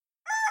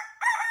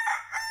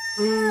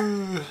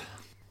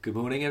Good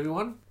morning,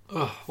 everyone.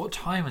 Oh, what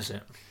time is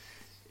it?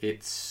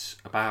 It's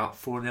about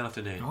 4 in the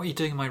afternoon. What are you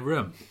doing in my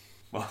room?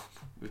 Well,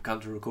 we've come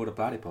to record a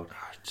Bloody Pod.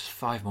 Just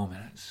 5 more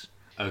minutes.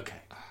 Okay.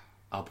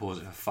 I'll pause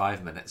it for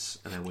 5 minutes,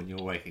 and then when you're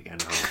awake again,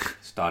 I'll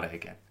start it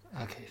again.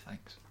 Okay,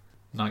 thanks.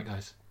 Night,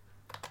 guys.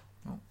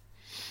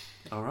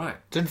 All right.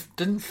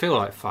 Didn't feel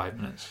like 5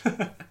 minutes.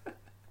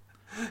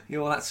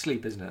 Well, that's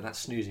sleep, isn't it? That's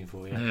snoozing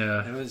for you.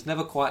 Yeah. It was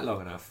never quite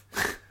long enough.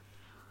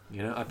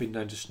 You know, I've been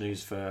known to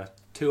snooze for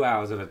 2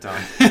 hours at a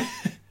time.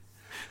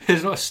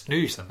 It's not a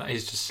snooze, then. That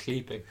is just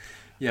sleeping.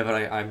 Yeah, but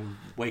I'm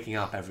waking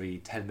up every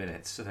 10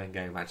 minutes and then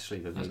going back to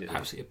sleep immediately. That's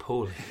absolutely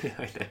appalling. Yeah,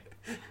 I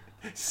know.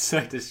 It's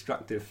so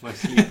destructive, my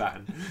sleep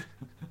pattern.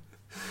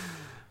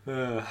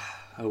 Oh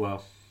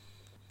well.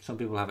 Some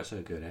people have it so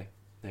good, eh?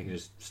 They can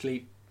just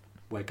sleep,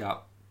 wake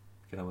up,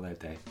 get on with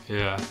their day.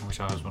 Yeah, I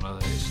wish I was one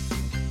of those.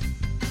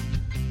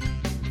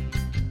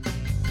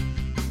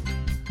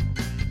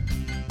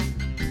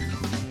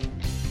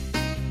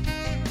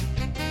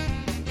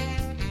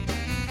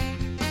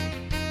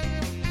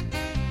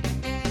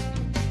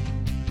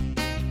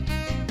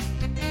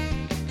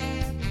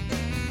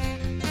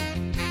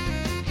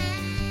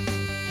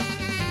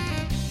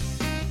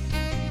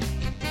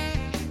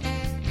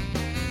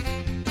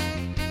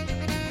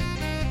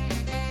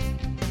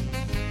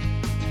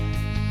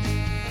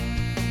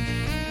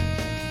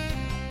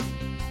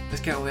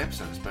 Let's get on with the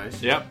episode, I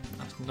suppose. Yep.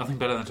 That's nothing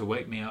better than to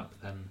wake me up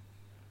than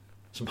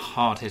some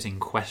hard-hitting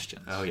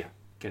questions. Oh yeah.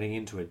 Getting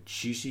into a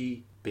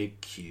juicy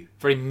big Q.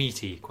 Very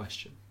meaty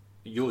question.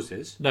 Yours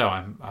is? No,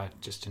 I'm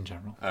just in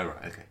general. Oh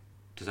right, okay.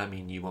 Does that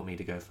mean you want me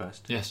to go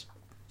first? Yes.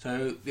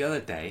 So the other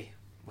day,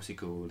 what's he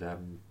called?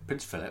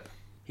 Prince Philip.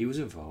 He was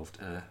involved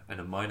in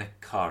a minor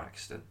car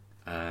accident.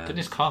 Didn't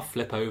his car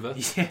flip over?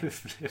 Yeah.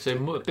 So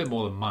a bit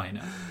more than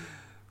minor.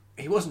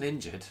 He wasn't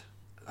injured.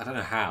 I don't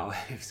know how.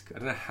 I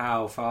don't know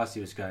how fast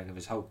he was going if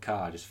his whole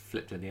car just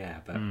flipped in the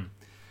air. But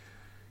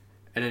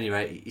at any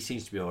rate, he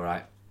seems to be all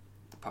right.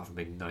 Apart from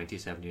being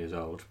 97 years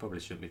old, probably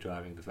shouldn't be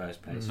driving in the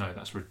first place. No,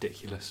 that's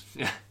ridiculous.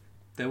 Yeah.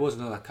 There was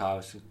another car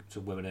with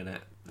some women in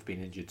it. Have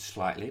been injured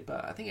slightly,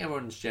 but I think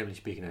everyone's generally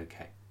speaking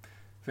okay.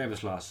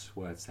 Famous last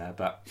words there,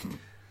 but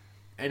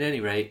at any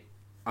rate,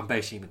 I'm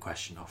basing the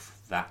question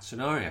off that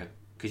scenario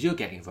because you're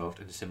getting involved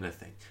in a similar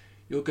thing.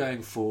 You're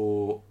going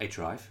for a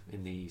drive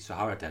in the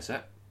Sahara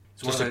Desert.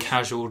 It's Just a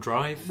casual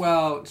drive?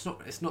 Well,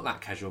 it's not that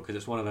casual because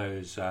it's one of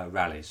those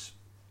rallies.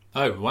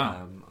 Oh,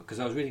 wow. Because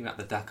I was reading about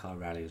the Dakar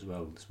rally as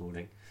well this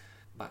morning.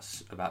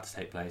 That's about to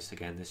take place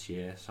again this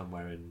year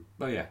somewhere in...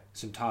 Well, yeah,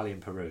 it's entirely in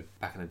Peru.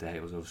 Back in the day,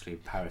 it was obviously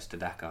Paris to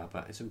Dakar,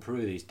 but it's in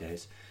Peru these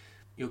days.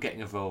 You're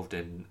getting involved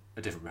in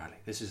a different rally.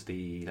 This is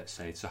the, let's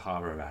say,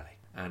 Sahara rally,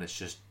 and it's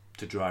just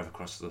to drive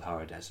across the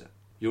Sahara Desert.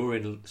 You're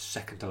in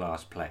second to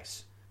last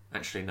place.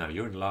 Actually, no,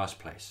 you're in last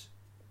place.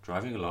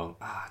 Driving along.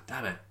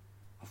 Damn it.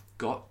 I've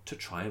got to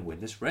try and win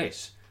this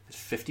race.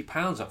 There's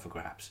 £50 up for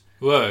grabs.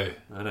 Whoa.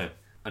 I know.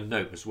 A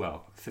note as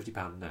well.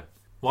 £50 note.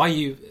 Why are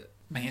you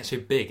making it so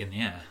big in the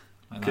air?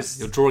 Like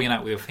you're drawing it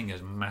out with your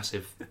fingers,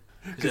 massive.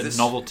 Is it a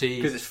novelty?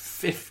 Because it's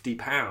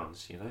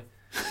 £50, you know?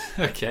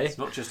 Okay. It's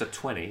not just a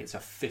 20, it's a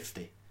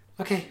 50.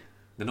 Okay.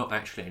 They're not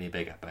actually any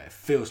bigger, but it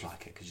feels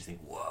like it because you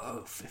think,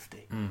 whoa,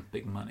 50.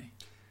 Big money.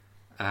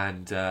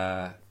 And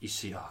you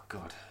see, oh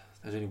God,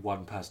 there's only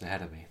one person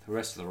ahead of me. The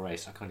rest of the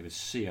race, I can't even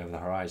see over the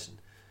horizon.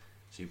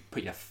 So you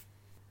put your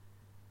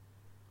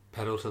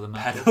pedal to the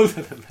metal. Pedal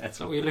to the metal. Is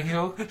that what you're looking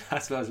for?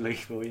 That's what I was looking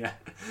for, yeah.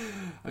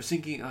 I was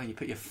thinking, you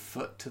put your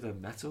foot to the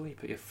metal, you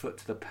put your foot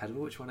to the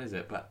pedal, which one is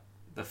it? But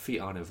the feet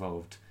aren't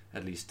involved,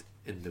 at least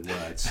in the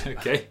words.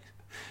 Okay.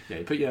 Yeah,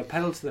 you put your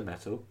pedal to the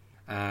metal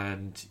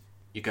and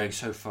you're going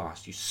so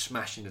fast, you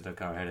smash into the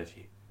car ahead of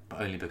you,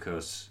 but only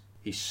because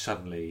he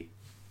suddenly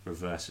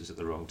reverses at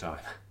the wrong time.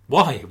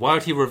 Why? Why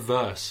would he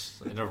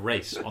reverse in a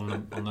race on the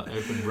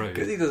open road?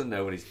 Because he doesn't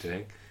know what he's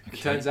doing. Okay.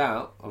 It turns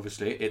out,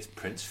 obviously, it's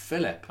Prince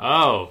Philip.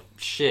 Oh,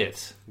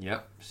 shit.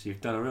 Yep. So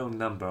you've done a real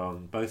number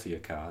on both of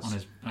your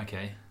cars.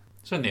 Okay.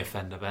 It's only a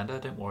fender bender,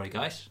 don't worry,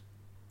 guys.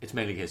 It's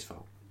mainly his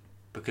fault.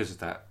 Because of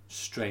that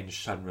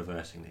strange sudden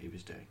reversing that he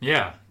was doing.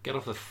 Yeah. Get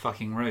off the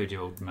fucking road, you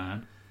old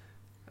man.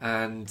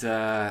 And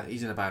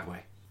he's in a bad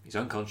way. He's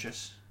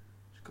unconscious.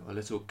 He's got a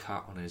little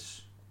cut on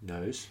his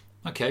nose.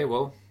 Okay,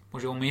 well, what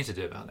do you want me to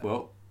do about it?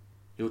 Well,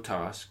 your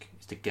task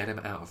is to get him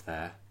out of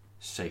there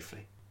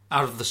safely.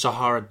 Out of the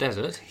Sahara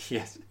Desert?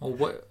 Yes. Well,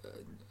 what?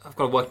 I've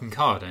got a working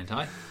car, don't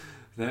I?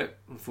 No,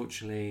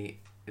 unfortunately,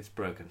 it's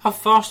broken. How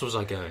fast was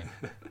I going?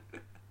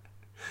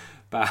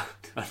 About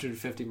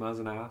 150 miles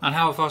an hour. And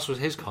how fast was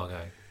his car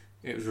going?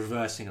 It was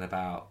reversing at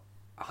about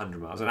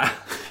 100 miles an hour.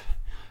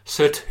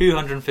 So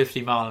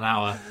 250 mile an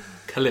hour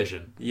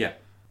collision? Yeah.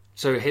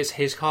 So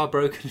his car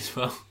broken as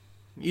well?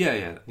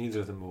 Yeah.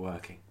 Neither of them were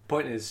working.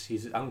 Point is,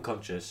 he's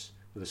unconscious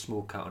with a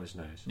small cut on his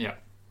nose. Yeah.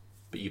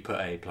 But you put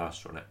a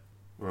plaster on it.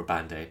 Or a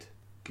band-aid.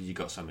 Because you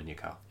got some in your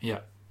car. Yeah.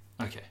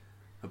 Okay.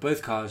 But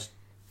both cars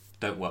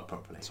don't work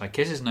properly. So I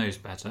kiss his nose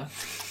better.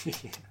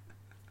 Yeah.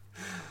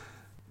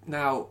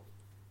 Now,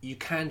 you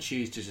can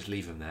choose to just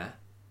leave him there,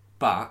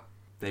 but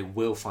they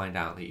will find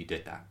out that you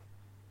did that.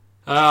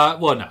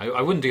 Well, no,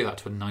 I wouldn't do that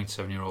to a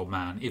 97-year-old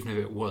man, even if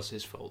it was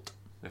his fault.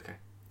 Okay.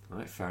 All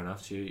right, fair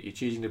enough. So you're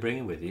choosing to bring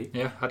him with you?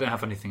 Yeah, I don't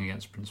have anything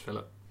against Prince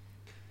Philip.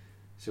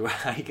 So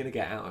how are you going to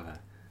get out of her?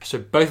 So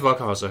both of our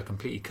cars are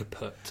completely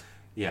kaput.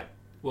 Yeah.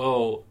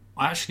 Well,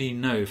 I actually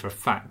know for a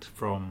fact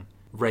from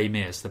Ray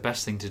Mears the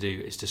best thing to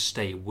do is to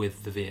stay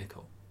with the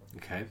vehicle.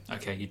 Okay.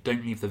 Okay, you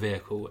don't leave the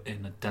vehicle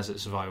in a desert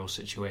survival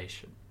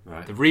situation.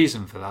 Right. The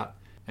reason for that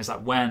is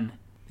that when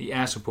the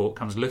air support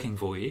comes looking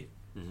for you,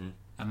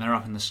 and they're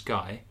up in the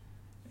sky,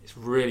 it's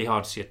really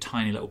hard to see a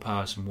tiny little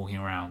person walking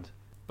around.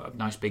 But a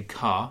nice big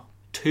car,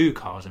 2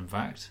 cars in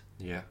fact,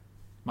 Yeah.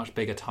 much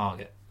bigger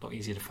target, a lot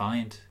easier to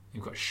find.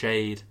 You've got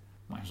shade,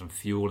 might have some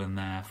fuel in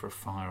there for a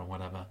fire or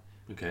whatever.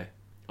 Okay.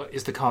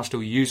 Is the car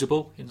still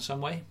usable in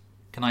some way?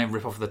 Can I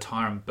rip off the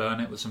tyre and burn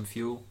it with some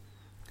fuel?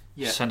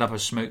 Yeah. Send up a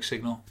smoke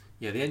signal?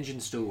 Yeah, the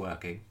engine's still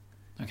working.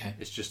 Okay.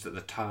 It's just that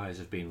the tyres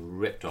have been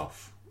ripped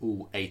off,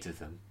 all 8 of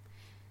them,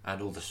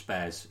 and all the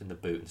spares in the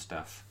boot and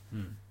stuff.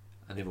 And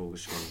they've all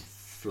just gone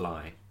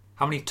flying.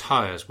 How many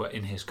tyres were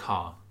in his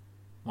car?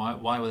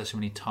 Why were there so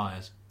many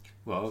tyres?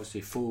 Well,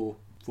 obviously 4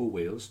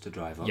 wheels to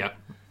drive on. Yep.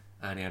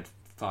 And he had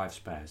 5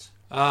 spares.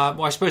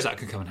 Well, I suppose that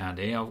could come in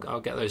handy. I'll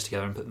get those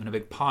together and put them in a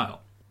big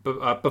pile.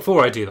 But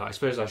before I do that, I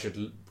suppose I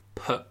should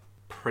put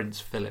Prince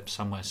Philip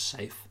somewhere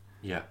safe.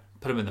 Yeah.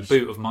 Put him in the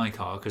boot of my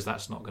car, because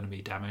that's not going to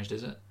be damaged,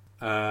 is it?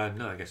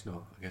 No, I guess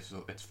not. I guess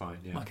it's fine,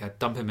 yeah. Okay,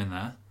 dump him in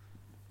there.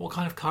 What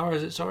kind of car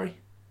is it, sorry?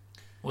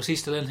 Was he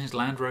still in his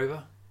Land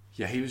Rover?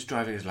 Yeah, he was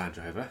driving his Land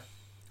Rover,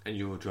 and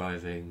you were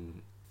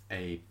driving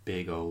a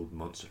big old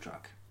monster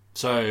truck.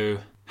 So,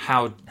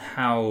 how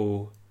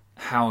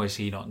is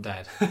he not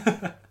dead?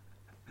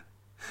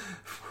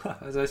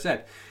 As I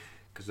said,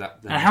 because that.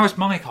 And how is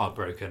my car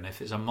broken if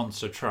it's a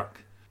monster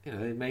truck? You know,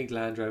 they made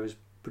Land Rovers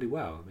pretty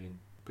well. I mean,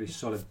 pretty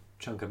solid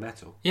chunk of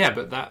metal. Yeah,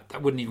 but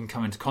that wouldn't even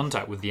come into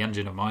contact with the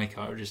engine of my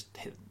car. It would just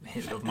hit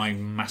my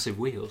massive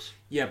wheels.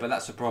 Yeah, but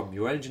that's the problem.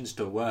 Your engine's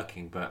still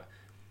working, but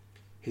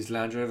his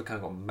Land Rover kind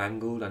of got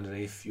mangled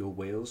underneath your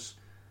wheels,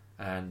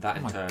 and that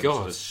in turn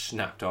sort of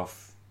snapped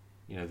off,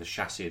 you know, the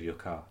chassis of your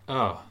car.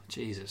 Oh,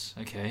 Jesus.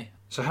 Okay.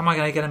 So how am I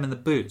going to get him in the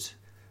boot?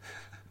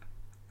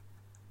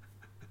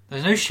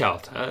 There's no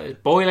shelter.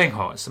 It's boiling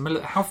hot. It's the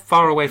middle. How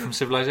far away from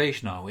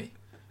civilization are we?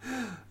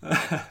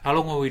 How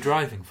long were we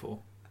driving for?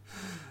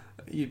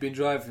 You'd been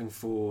driving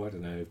for, I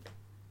don't know,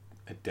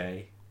 a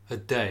day. A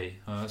day?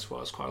 Oh, that's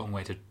quite a long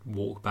way to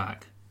walk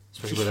back,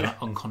 especially with an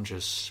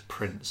unconscious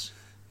prince.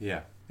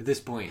 Yeah. At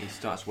this point, he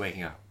starts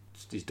waking up.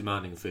 He's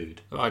demanding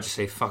food. I just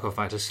say, fuck off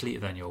back to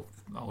sleep then, you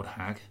old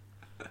hag.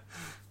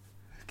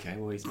 Okay,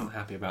 well, he's not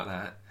happy about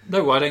that.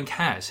 No, I don't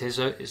care.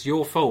 It's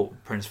your fault,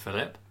 Prince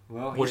Philip.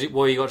 Well, what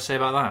you got to say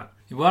about that?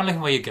 You weren't looking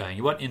where you're going.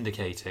 You weren't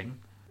indicating.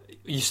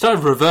 You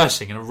started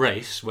reversing in a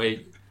race where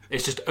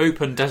it's just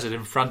open desert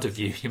in front of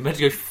you. You're meant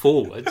to go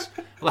forwards.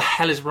 What the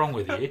hell is wrong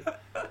with you?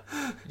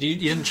 You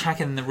didn't check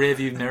in the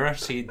rearview mirror.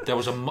 See, there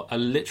was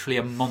literally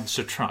a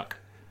monster truck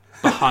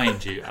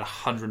behind you at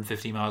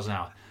 150 miles an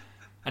hour.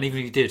 And even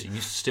if you did, and you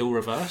still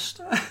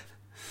reversed?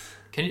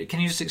 Can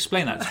you just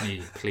explain that to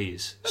me,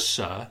 please,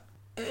 sir?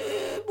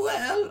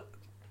 Well...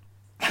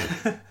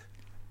 Can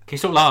you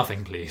stop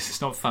laughing, please?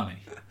 It's not funny.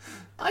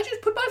 I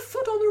just put my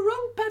foot on the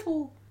wrong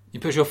pedal. You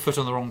put your foot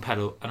on the wrong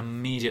pedal and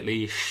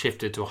immediately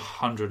shifted to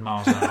 100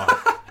 miles an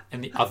hour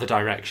in the other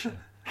direction.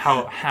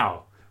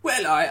 How?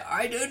 Well,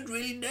 I don't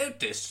really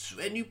notice.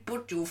 When you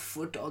put your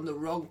foot on the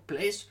wrong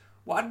place,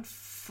 1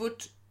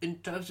 foot in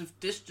terms of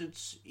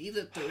distance,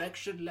 either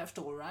direction, left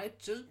or right,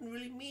 doesn't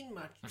really mean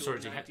much to a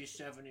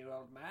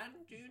 97-year-old man.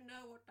 Do you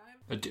know what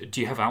I'm...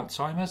 Do you have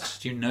Alzheimer's?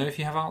 Do you know if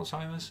you have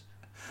Alzheimer's?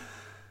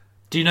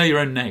 Do you know your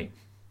own name?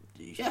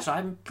 Yes,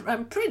 I'm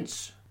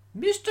Prince.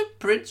 Mr.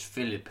 Prince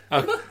Philip.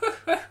 Oh.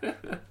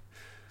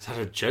 Is that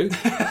a joke?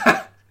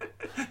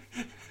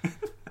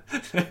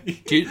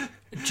 do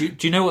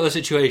you know what the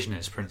situation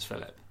is, Prince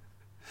Philip?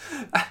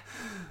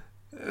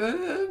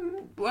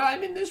 Well,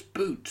 I'm in this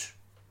boot.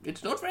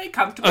 It's not very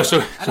comfortable,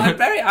 and I'm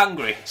very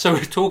hungry. So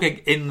we're talking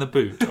in the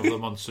boot of the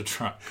monster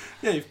truck.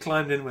 Yeah, you've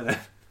climbed in with it.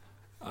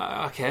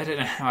 Okay, I don't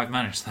know how I've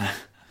managed that.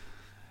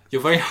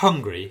 You're very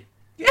hungry.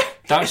 Yeah.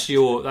 That's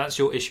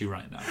your issue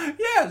right now.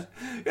 Yes,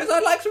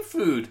 I'd like some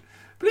food.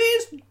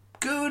 Please,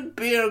 good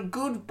beer,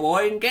 good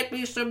boy, and get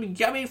me some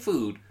yummy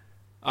food.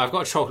 I've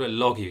got a chocolate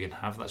log you can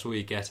have. That's what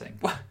you're getting.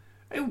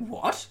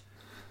 What?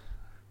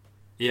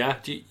 Yeah?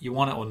 Do you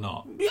want it or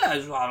not?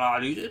 Yes,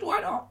 I'll eat it. Why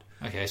not?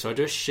 Okay, so I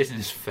do a shit in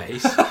his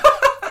face.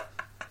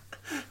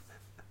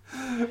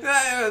 And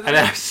then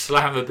I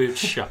slam the boot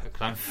shut.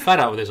 Because I'm fed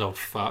up with this old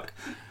fuck.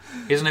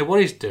 He doesn't know what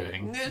he's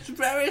doing. It's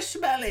very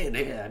smelly in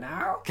here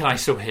now. Can I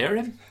still hear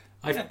him?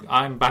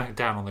 I'm back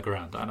down on the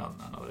ground. I'm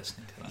not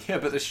listening to that. Yeah,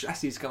 but the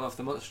chassis come off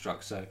the monster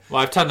truck, so...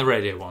 Well, I've turned the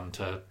radio on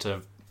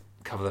to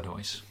cover the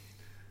noise.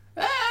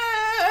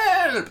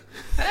 Help!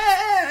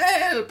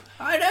 Help!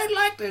 I don't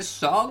like this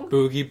song.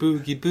 Boogie,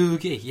 boogie,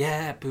 boogie.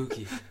 Yeah,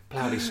 boogie.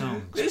 Cloudy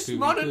songs. This boogie,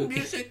 modern boogie.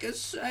 music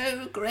is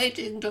so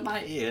grating to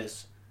my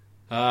ears.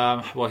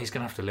 Well, he's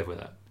going to have to live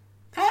with it.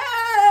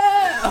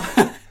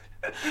 Help!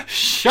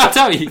 Shut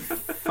up, you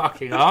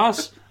fucking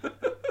arse.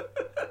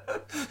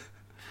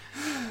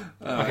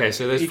 Okay,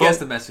 so he gets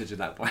the message at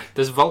that point.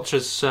 there's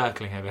vultures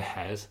circling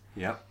overhead.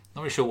 Yep.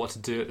 Not really sure what to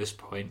do at this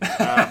point.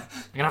 I'm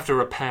going to have to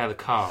repair the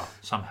car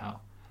somehow.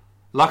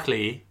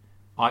 Luckily,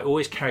 I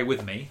always carry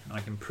with me, and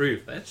I can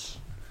prove this.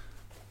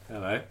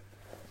 Hello.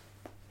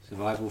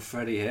 Survival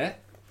Freddy here.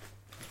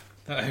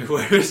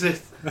 Where is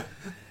it?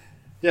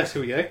 Yes,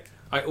 here we go.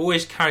 I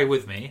always carry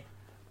with me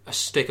a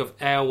stick of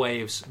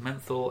Airwaves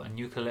menthol and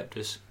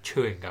eucalyptus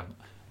chewing gum.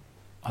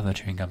 Other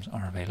chewing gums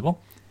are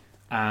available.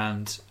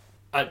 And,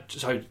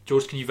 so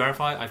George, can you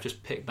verify I've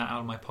just picked that out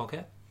of my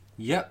pocket?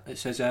 Yep, it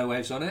says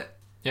Airwaves on it.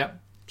 Yep.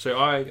 So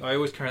I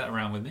always carry that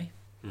around with me.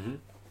 Mm-hmm.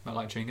 I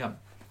like chewing gum.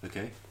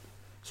 Okay.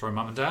 Sorry,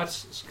 Mum and Dad,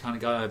 it's the kind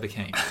of guy I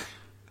became.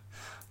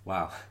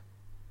 Wow.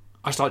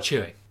 I start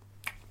chewing.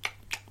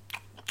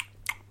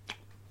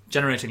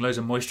 Generating loads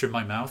of moisture in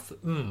my mouth.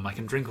 I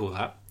can drink all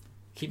that.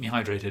 Keep me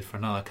hydrated for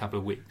another couple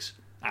of weeks,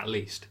 at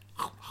least.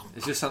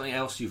 Is there something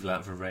else you've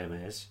learnt from Ray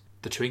Mears?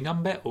 The chewing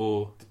gum bit,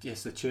 or...?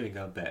 Yes, the chewing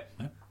gum bit.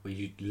 No. Where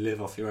you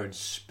live off your own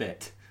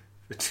spit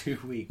for 2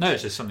 weeks. No,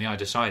 it's just something I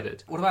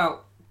decided. What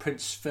about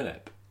Prince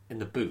Philip in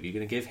the boot? Are you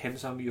going to give him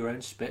some of your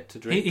own spit to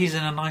drink? He's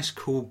in a nice,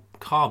 cool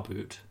car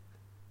boot.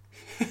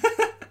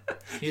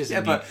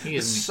 But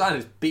the sun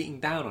is beating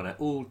down on it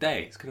all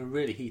day. It's going to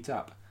really heat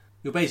up.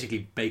 You're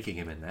basically baking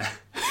him in there.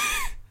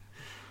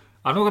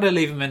 I'm not going to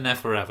leave him in there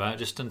forever,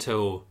 just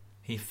until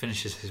he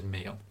finishes his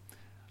meal.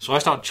 So I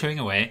start chewing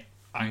away,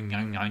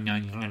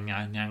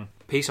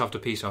 piece after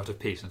piece after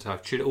piece, until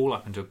I've chewed it all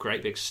up into a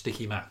great big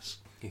sticky mass.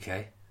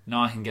 Okay.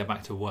 Now I can get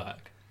back to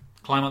work.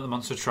 Climb up the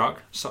monster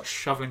truck, start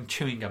shoveling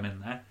chewing gum in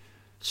there,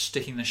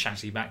 sticking the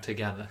chassis back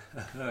together.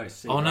 I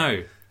see. Oh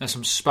no, there's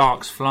some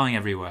sparks flying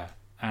everywhere,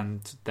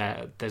 and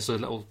there's a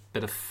little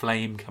bit of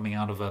flame coming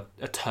out of a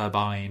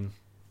turbine.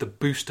 The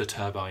booster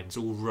turbine's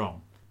all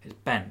wrong. It's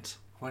bent.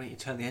 Why don't you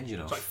turn the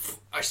engine off? So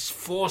I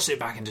force it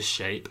back into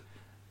shape,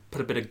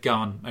 put a bit of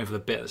gum over the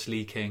bit that's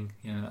leaking,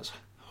 that's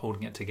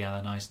holding it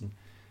together nice and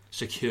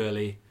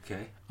securely.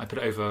 Okay. I put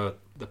it over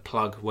the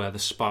plug where the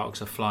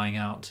sparks are flying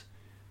out,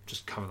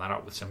 just cover that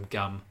up with some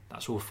gum.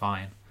 That's all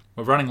fine.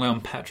 We're running low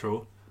on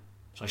petrol,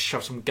 so I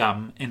shove some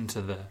gum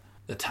into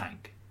the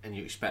tank. And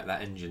you expect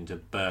that engine to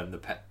burn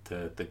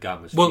the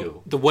gum as Well,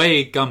 fuel? the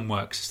way gum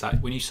works is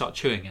that when you start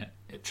chewing it,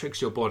 it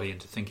tricks your body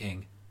into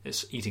thinking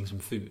it's eating some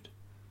food.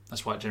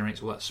 That's why it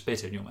generates all that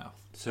spit in your mouth.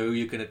 So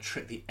you're going to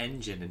trick the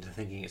engine into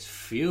thinking it's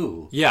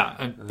fuel? Yeah,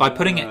 and by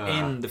putting it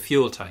in the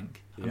fuel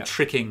tank, I'm Yeah.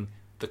 tricking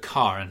the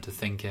car into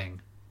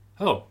thinking,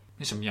 oh,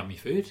 there's some yummy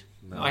food.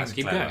 No, I can that's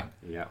keep clever.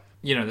 going.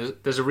 Yeah.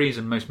 There's a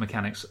reason most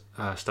mechanics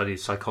studied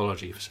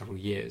psychology for several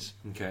years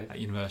Okay. at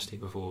university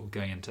before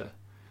going into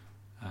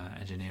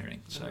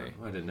engineering. So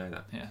Oh, I didn't know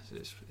that. yeah,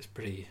 it's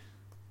pretty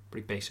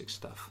basic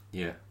stuff.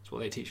 Yeah. It's what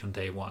they teach on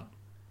day one.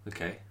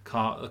 Okay.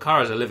 The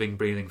car is a living,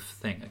 breathing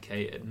thing.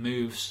 Okay, it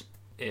moves,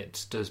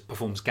 it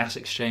performs gas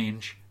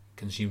exchange,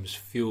 consumes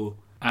fuel,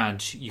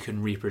 and you can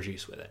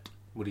reproduce with it.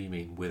 What do you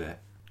mean with it?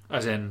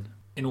 As in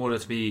order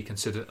to be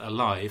considered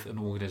alive, an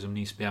organism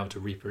needs to be able to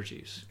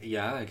reproduce.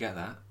 Yeah, I get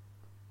that.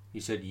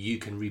 You said you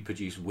can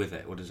reproduce with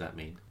it. What does that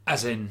mean?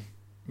 As in,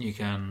 it's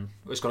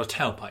got a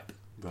tailpipe.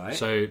 Right.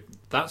 So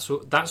that's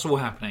all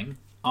happening.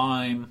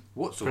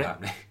 What's all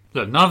happening?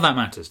 Look, none of that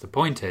matters. The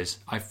point is,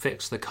 I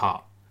fixed the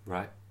car.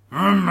 Right.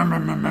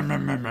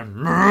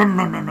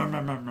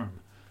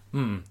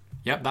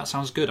 Yep, that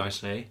sounds good, I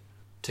say.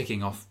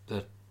 Ticking off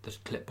the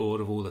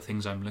clipboard of all the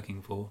things I'm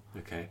looking for.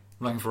 Okay.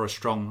 I'm looking for a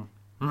strong...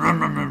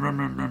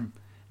 And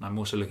I'm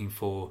also looking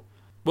for...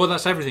 Well,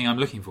 that's everything I'm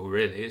looking for,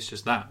 really. It's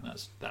just that.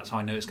 That's how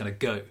I know it's going to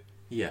go.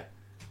 Yeah.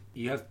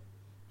 You have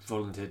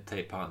volunteered to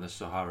take part in the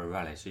Sahara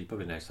Rally, so you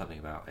probably know something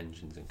about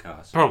engines and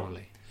cars.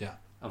 Probably, yeah.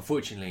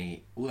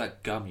 Unfortunately, all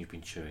that gum you've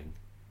been chewing,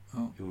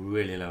 you're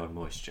really low on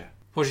moisture.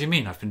 What do you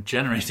mean? I've been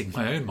generating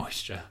my own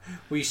moisture.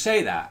 Well, you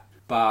say that,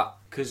 but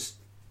because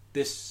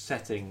this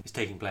setting is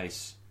taking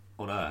place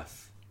on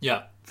Earth,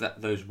 Yeah.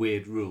 those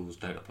weird rules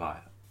don't apply.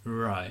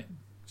 Right.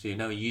 So you're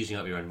now using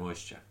up your own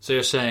moisture. So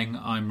you're saying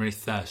I'm really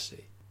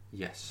thirsty?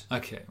 Yes.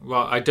 Okay.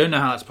 Well, I don't know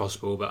how that's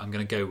possible, but I'm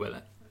going to go with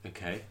it.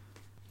 Okay.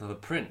 Now the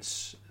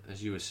Prince,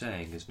 as you were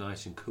saying, is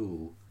nice and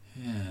cool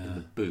in Yeah. the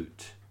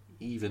boot,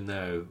 even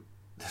though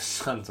the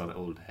sun's on it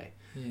all day.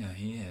 Yeah,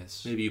 he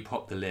is. Maybe you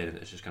pop the lid and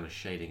it's just kind of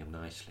shading him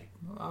nicely.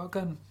 I'll go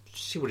and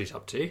see what he's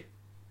up to.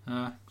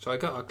 So I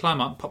climb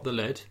up, pop the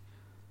lid.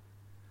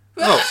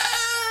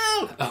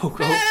 Oh, Help!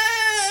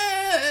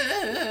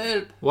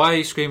 why are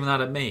you screaming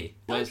that at me?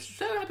 I'm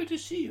so happy to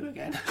see you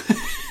again.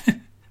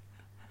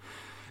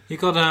 You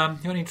got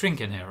any drink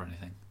in here or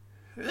anything?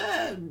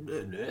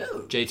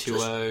 No.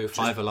 J2O,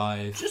 Five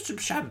Alive. Just some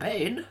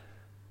champagne.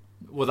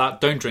 Well,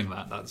 don't drink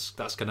that.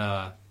 That's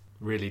gonna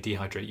really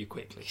dehydrate you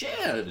quickly.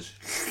 Cheers.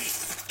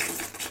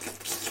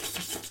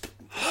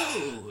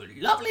 Oh,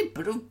 lovely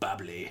bit of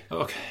bubbly.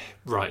 Okay,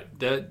 right.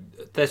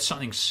 There's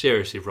something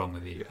seriously wrong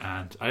with you,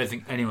 and I don't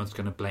think anyone's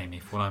going to blame me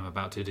for what I'm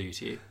about to do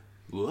to you.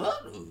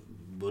 What?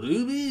 What do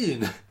you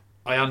mean?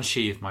 I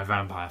unsheathed my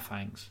vampire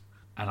fangs,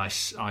 and I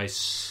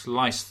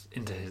slice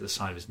into the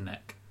side of his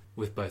neck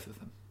with both of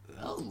them.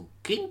 Oh,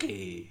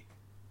 kinky.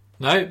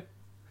 No,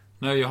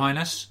 Your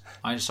Highness.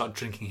 I just start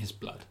drinking his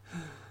blood.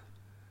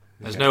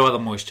 There's no other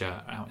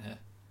moisture out here.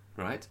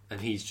 Right, and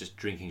he's just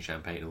drinking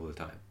champagne all the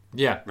time,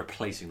 Yeah,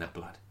 replacing that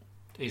blood.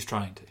 he's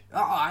trying to.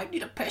 Oh, I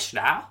need a piss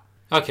now.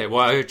 Okay,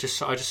 well, I just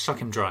suck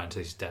him dry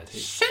until he's dead.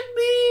 Send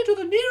me to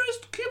the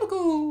nearest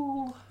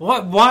cubicle.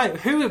 What? Why?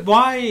 Who?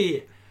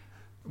 Why?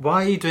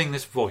 Why are you doing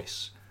this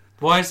voice?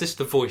 Why is this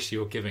the voice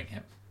you're giving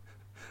him?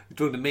 You're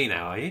talking to me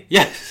now, are you?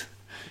 Yes,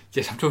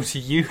 yes, I'm talking to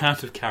you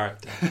out of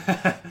character.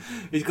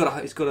 He's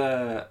got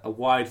a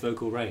wide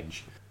vocal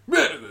range.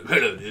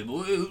 Hello there,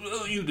 boy.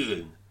 How are you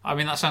doing? I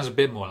mean, that sounds a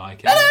bit more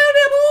like it. Hello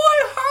there,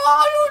 boy. How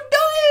are you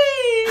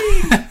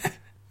doing?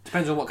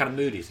 Depends on what kind of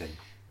mood he's in.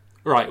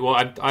 Right. Well,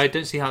 I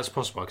don't see how that's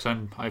possible because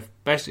I've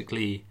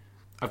basically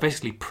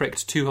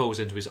pricked 2 holes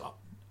into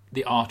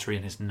the artery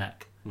in his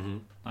neck. Mm-hmm.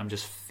 I'm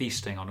just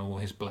feasting on all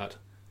his blood.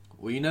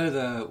 Well, you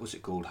know what's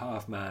it called?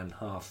 Half man,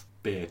 half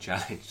beer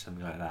challenge,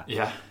 something like that.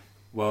 Yeah.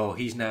 Well,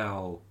 he's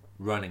now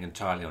running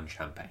entirely on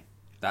champagne.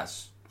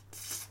 That's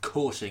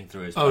coursing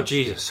through his. Oh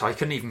Jesus! So I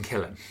couldn't even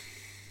kill him.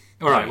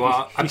 All right.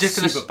 Well, I'm just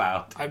gonna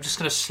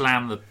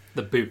slam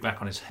the boot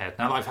back on his head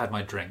now that I've had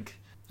my drink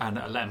and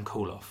let him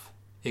cool off.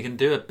 He can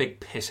do a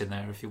big piss in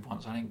there if he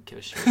wants. I don't give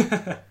a shit.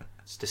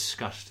 It's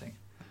disgusting.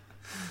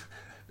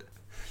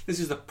 This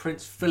is the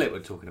Prince Philip we're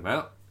talking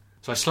about.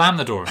 So I slam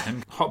the door on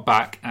him, hop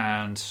back,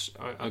 and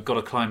I've got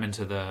to climb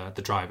into the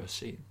driver's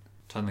seat.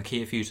 Turn the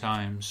key a few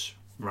times.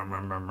 Rum,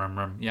 rum, rum, rum,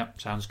 rum.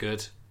 Yep, sounds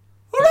good.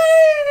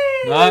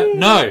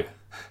 Hooray!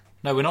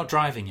 No, we're not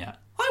driving yet.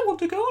 I want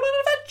to go on an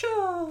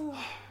adventure.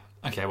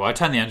 Okay, well, I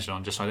turn the engine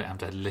on just so I don't have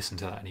to listen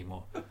to that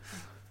anymore.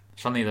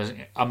 Suddenly there's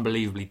an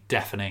unbelievably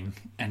deafening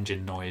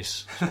engine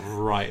noise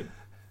right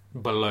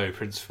below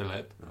Prince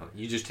Philip. Oh,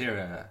 you just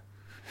hear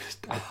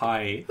a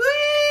high...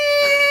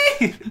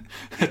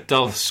 a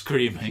dull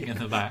screaming in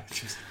the back.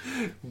 Just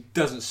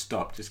doesn't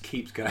stop, just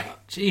keeps going.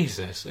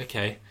 Jesus,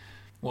 okay.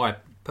 Well, I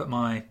put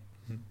my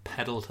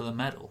pedal to the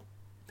metal.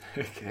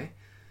 Okay.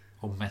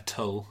 Or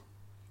metal,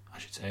 I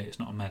should say. It's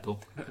not a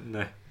medal.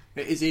 No.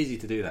 It is easy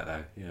to do that,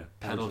 though. Yeah.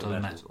 Pedal to the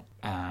metal.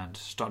 And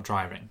start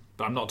driving.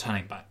 But I'm not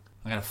turning back.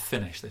 I'm going to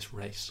finish this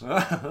race.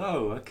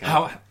 Oh, okay.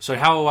 So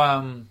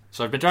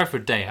I've been driving for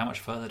a day. How much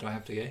further do I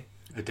have to go?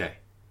 A day.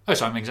 Oh,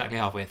 so I'm exactly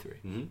halfway through.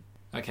 Mm-hmm.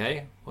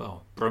 Okay,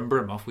 well, brum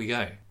brum, off we go.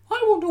 I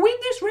want to win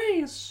this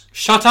race.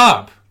 Shut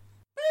up!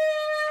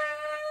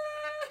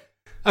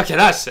 Okay,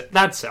 that's it.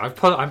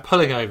 I'm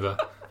pulling over.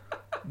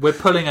 We're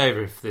pulling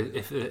over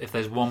if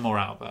there's one more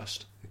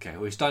outburst. Okay,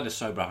 well, he's starting to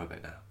sober up a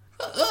bit now.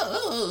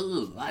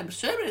 Oh, I'm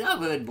sobering up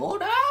a bit more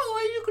now.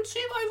 You can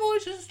see my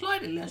voice is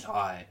slightly less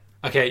high.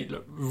 Okay,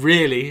 look,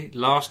 really,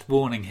 last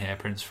warning here,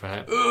 Prince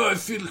Philip. Oh, I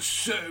feel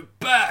so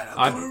bad.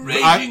 I've got a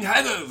raging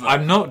hangover.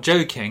 I'm not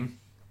joking.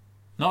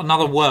 Not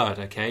another word,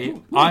 okay?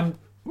 Don't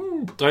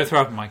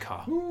throw up in my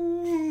car.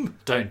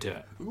 Don't do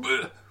it.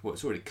 Well,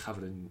 it's already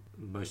covered in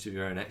most of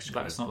your own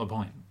excrement. That's not the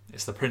point.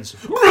 It's the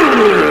principle.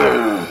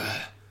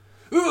 I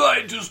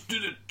just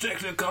did a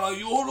Technicolor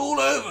yawn all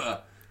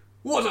over.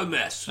 What a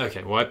mess.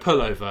 Okay, well, I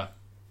pull over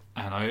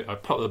and I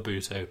pop the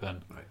boot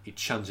open. Right, he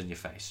chuns in your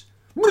face.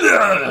 It's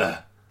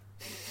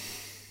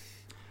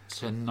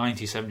a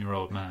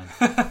 97-year-old man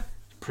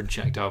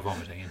projectile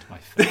vomiting into my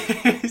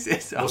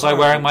face. Was I I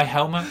wearing my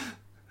helmet?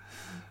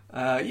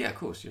 Yeah, of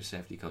course. You're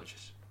safety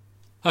conscious.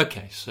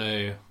 Okay,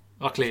 so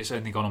luckily it's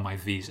only gone on my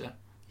Visa.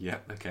 Yeah,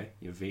 okay.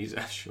 Your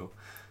Visa, sure.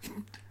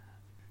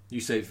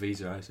 You say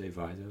Visa, I say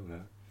visor.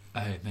 Well.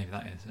 Oh, maybe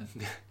that is it.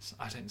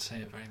 I don't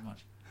say it very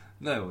much.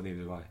 No, well,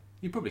 neither do I.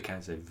 You probably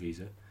can say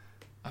Visa.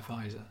 A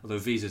visor. Although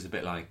Visa's a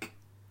bit like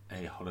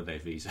a holiday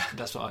visa.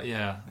 That's what,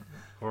 yeah.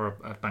 Or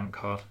a bank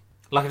card.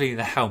 Luckily,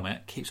 the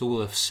helmet keeps all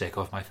the sick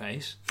off my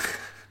face.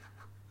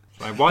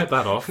 So I wipe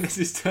that off. This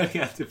is turning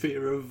out to be a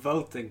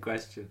revolting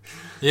question.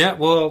 Yeah,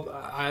 well,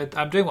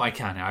 I'm doing what I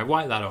can here. I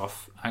wipe that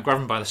off. I grab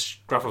him by the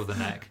scruff of the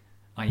neck.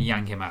 I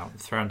yank him out and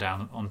throw him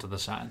down onto the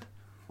sand.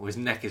 Well, his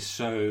neck is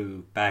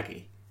so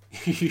baggy.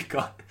 you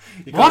can't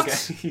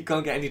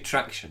get any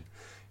traction.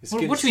 His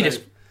skin's what do you mean?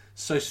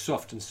 So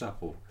soft and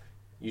supple.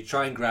 You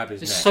try and grab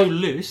his neck. It's so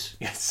loose.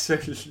 Yeah, it's so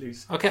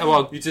loose. Okay,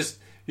 well, you just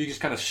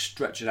kind of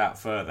stretch it out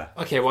further.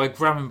 Okay, well, I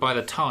grab him by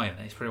the tie, and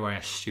he's probably wearing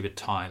a stupid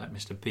tie like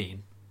Mr.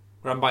 Bean.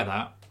 Grab him by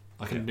that,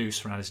 like a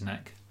noose around his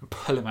neck, and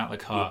pull him out of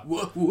the car.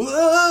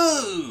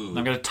 Whoa! And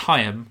I'm going to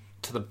tie him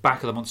to the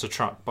back of the monster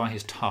truck by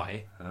his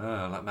tie.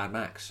 Ah, like Mad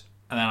Max.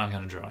 And then I'm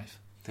going to drive.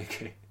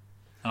 Okay.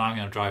 And I'm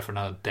going to drive for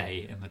another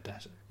day in the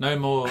desert. No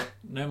more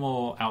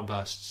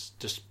outbursts.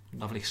 Just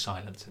lovely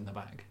silence in the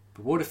back.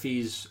 But what if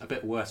he's a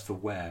bit worse for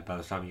wear by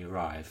the time you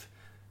arrive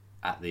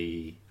at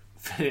the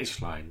finish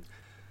line?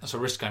 That's a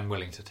risk I'm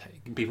willing to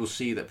take. And people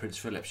see that Prince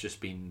Philip's just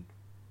been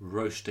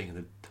roasting in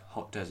the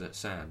hot desert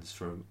sands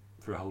for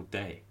a whole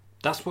day.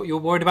 That's what you're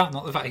worried about,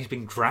 not the fact he's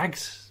being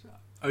dragged?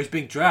 Oh, he's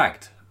being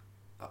dragged.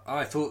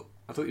 I thought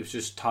he was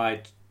just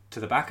tied to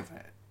the back of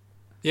it.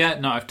 Yeah,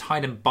 no, I've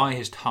tied him by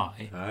his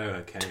tie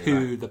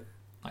to the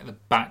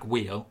back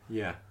wheel.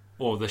 Yeah.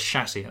 or the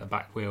chassis at the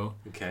back wheel.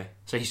 Okay.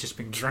 So he's just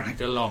been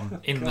dragged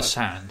along in the God.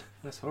 sand.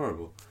 That's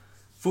horrible.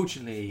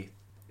 Fortunately,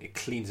 it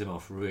cleans him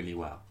off really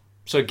well.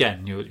 So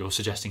again, you're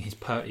suggesting he's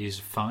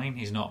fine.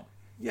 He's not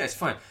Yeah, it's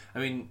fine. I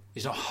mean,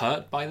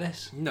 hurt by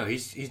this. no,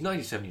 he's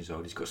 97 years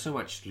old. He's got so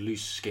much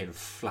loose skin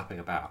flapping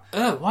about.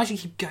 Why do you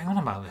keep going on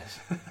about this?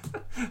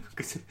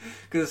 Because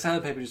the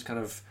sandpaper just kind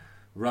of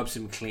rubs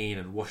him clean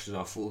and washes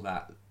off all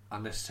that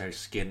unnecessary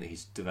skin that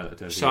he's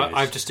developed over So the years.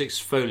 I've just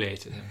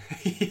exfoliated him.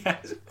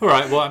 Yes. All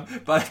right. Well,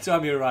 By the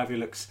time you arrive, he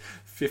looks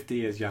 50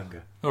 years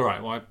younger.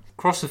 I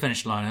crossed the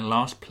finish line in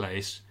last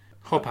place.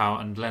 Hop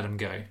out and let him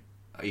go.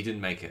 Oh, you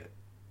didn't make it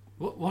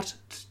What?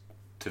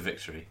 to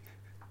victory.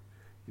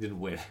 You didn't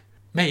win.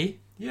 Me?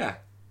 Yeah.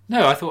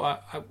 No, I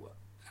thought.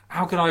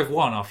 How could I have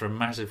won after a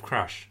massive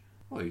crash?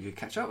 Well, you could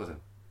catch up with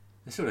him.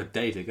 There's still a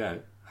day to go.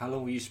 How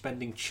long were you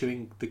spending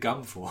chewing the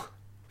gum for?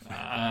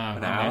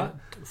 An hour?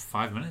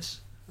 5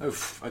 minutes? Oh,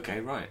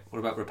 okay, right. What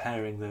about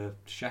repairing the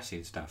chassis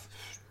and stuff?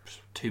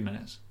 2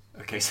 minutes.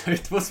 Okay, so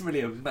it wasn't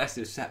really a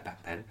massive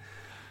setback then.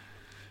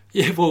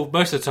 Yeah, well,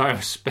 most of the time I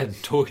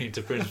spent talking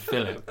to Prince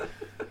Philip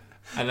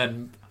and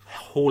then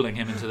hauling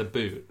him into the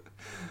boot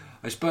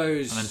I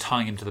suppose. and then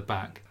tying him to the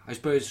back. I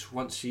suppose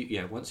once he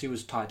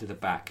was tied to the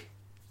back,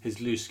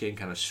 his loose skin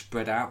kind of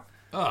spread out,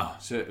 Oh,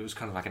 so it was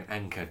kind of like an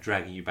anchor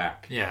dragging you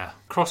back. yeah.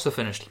 Cross the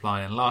finish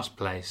line in last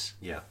place.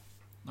 Yeah.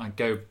 I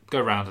go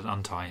round and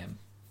untie him.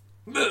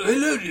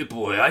 Hello, dear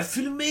boy. I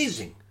feel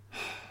amazing.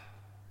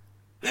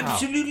 How?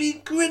 Absolutely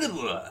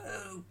incredible.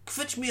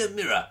 Fetch me a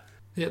mirror.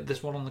 Yeah,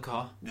 there's one on the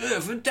car.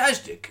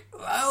 Fantastic.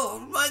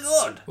 Oh my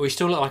God. We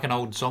still look like an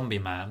old zombie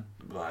man.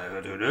 I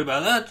don't know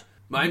about that.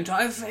 My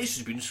entire face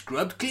has been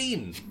scrubbed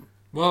clean.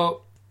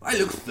 Well, I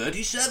look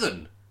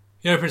 37.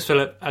 you know, Prince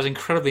Philip, as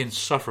incredibly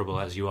insufferable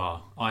as you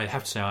are, I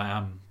have to say I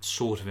am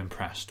sort of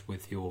impressed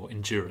with your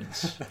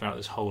endurance throughout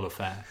this whole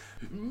affair.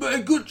 My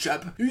good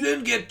chap, you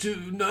don't get to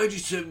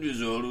 97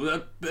 years old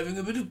without having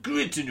a bit of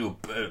grit in your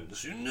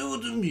bones. You know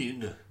what I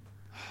mean?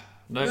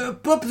 No.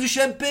 Pop the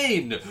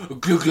champagne.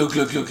 Glug, glug,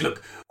 glug, glug,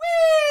 glug.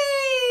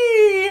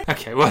 Whee!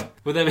 Okay, well,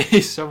 would there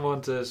be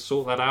someone to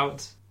sort that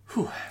out?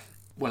 Whew.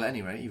 Well, at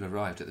any rate, you've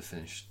arrived at the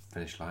finish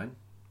line.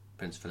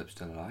 Prince Philip's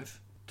still alive.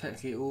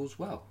 Technically, all's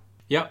well.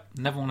 Yep,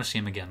 never want to see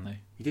him again, though.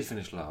 He did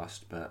finish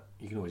last, but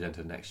you can always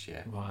enter next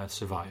year. Well, I've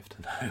survived.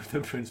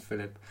 The Prince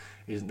Philip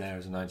isn't there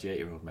as a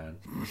 98-year-old man.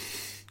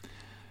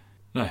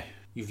 No.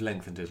 You've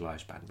lengthened his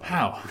lifespan. By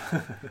How?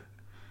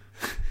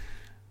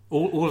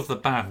 all of the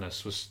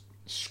badness was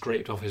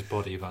scraped off his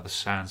body by the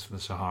sands from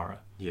the Sahara.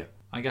 Yeah.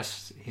 I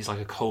guess he's like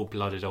a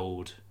cold-blooded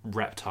old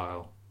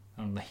reptile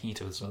and the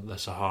heat of the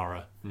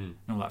Sahara and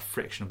all that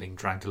friction of being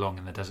dragged along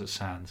in the desert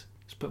sands.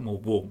 It's put more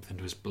warmth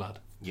into his blood.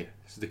 Yeah.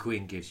 So the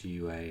Queen gives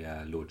you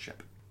a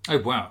lordship. Oh,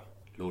 wow.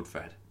 Lord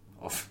Fred.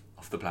 Off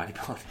the bloody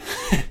pond.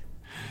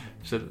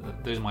 So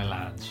those are my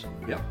lands.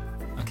 Yep.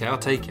 Okay, I'll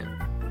take it.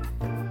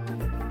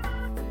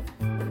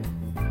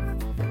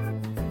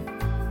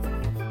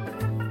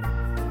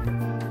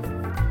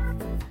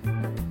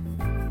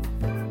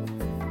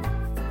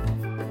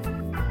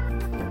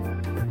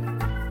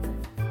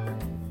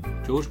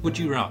 George, would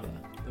you rather?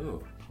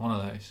 Oh, One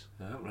of those.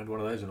 I haven't had one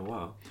of those in a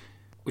while.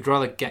 Would you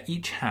rather get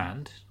each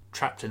hand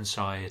trapped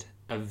inside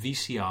a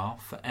VCR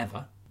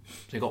forever? So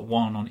you've got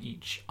one on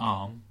each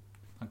arm,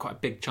 and quite a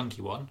big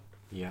chunky one.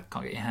 Yeah.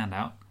 Can't get your hand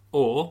out.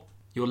 Or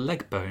your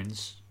leg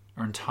bones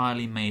are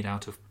entirely made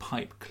out of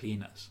pipe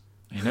cleaners.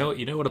 You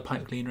know what a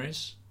pipe cleaner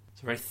is?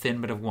 It's a very thin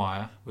bit of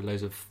wire with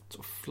loads of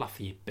sort of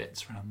fluffy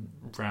bits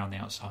around the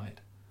outside.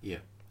 Yeah.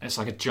 It's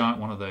like a giant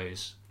one of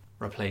those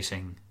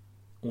replacing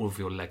all of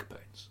your leg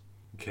bones.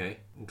 Okay.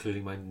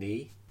 Including my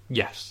knee.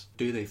 Yes.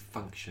 Do they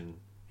function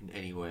in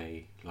any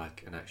way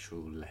like an actual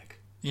leg?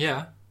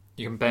 Yeah.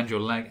 You can bend your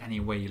leg any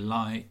way you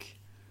like.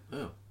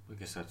 Oh, I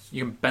guess that's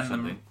You can bend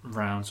something. them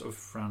round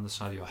the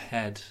side of your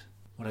head,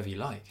 whatever you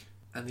like.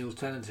 And the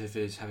alternative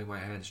is having my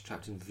hands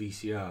trapped in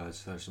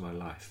VCRs for the rest of my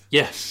life.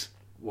 Yes.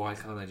 Why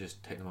can't I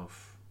just take them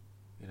off,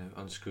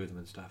 unscrew them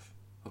and stuff?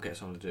 Or get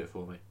someone to do it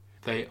for me?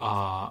 They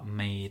are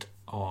made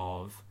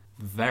of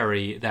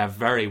they're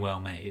very well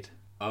made.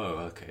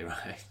 Oh, okay,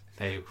 right.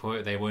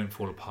 They won't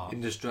fall apart.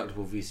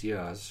 Indestructible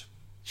VCRs.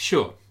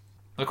 Sure.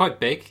 They're quite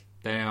big.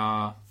 They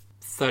are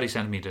 30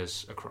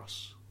 centimetres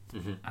across.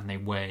 Mm-hmm. And they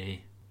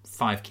weigh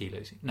 5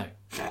 kilos. No,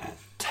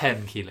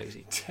 10 kilos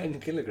each. 10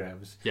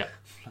 kilograms? Yeah.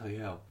 Bloody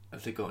hell.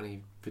 Have they got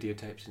any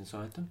videotapes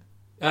inside them?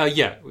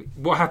 Yeah.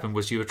 What happened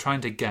was you were trying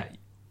to get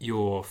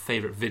your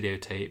favourite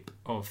videotape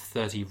of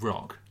 30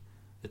 Rock,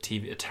 a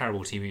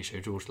terrible TV show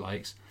George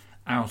likes,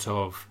 out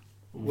of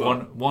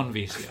one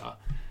VCR,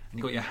 and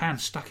you got your hand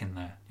stuck in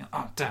there. You're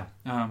like, oh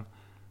damn!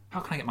 How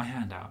can I get my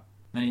hand out?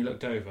 And then you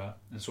looked over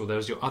and saw there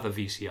was your other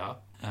VCR,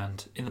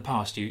 and in the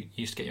past you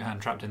used to get your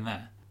hand trapped in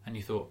there, and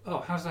you thought, oh,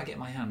 how did I get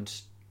my hand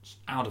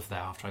out of there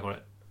after I got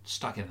it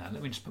stuck in there?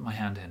 Let me just put my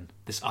hand in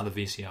this other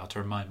VCR to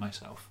remind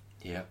myself.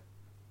 Yeah.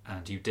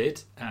 And you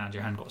did, and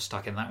your hand got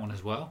stuck in that one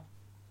as well.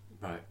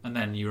 Right. And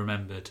then you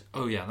remembered,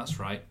 oh yeah, that's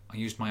right, I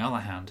used my other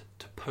hand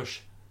to push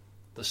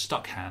the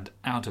stuck hand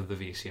out of the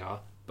VCR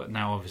But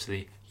now,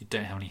 obviously, you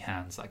don't have any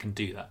hands that can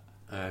do that.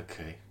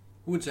 Okay.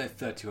 I would say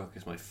 30 Rock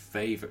is my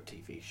favourite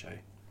TV show.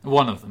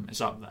 One of them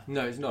is up there.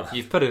 No, it's not.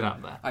 You've put it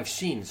up there. I've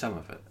seen some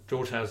of it.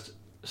 George has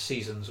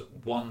seasons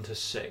 1 to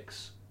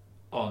 6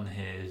 on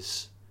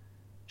his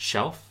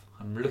shelf.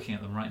 I'm looking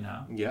at them right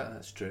now. Yeah,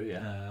 that's true,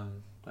 yeah.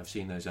 I've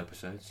seen those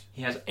episodes.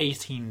 He has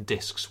 18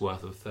 discs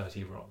worth of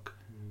 30 Rock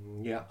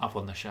Yeah. up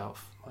on the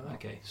shelf. Wow.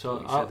 Okay,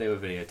 so You said they were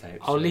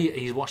videotapes.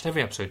 he's watched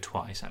every episode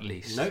twice at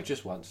least. No,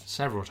 just once.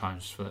 Several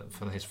times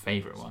for his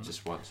favourite ones.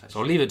 Just once, actually. So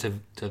I'll leave it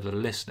to the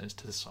listeners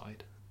to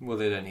decide. Well,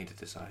 they don't need to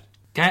decide.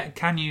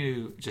 Can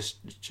you just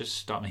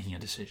start making a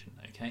decision,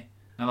 okay?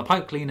 Now, the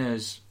pipe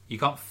cleaners, you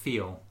can't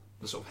feel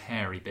the sort of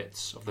hairy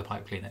bits of the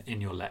pipe cleaner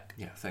in your leg.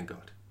 Yeah, thank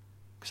God.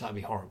 Because that'd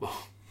be horrible.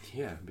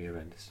 Yeah, it'd be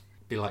horrendous.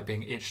 It'd be like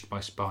being itched by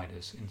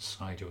spiders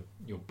inside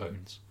your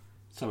bones.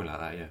 Something like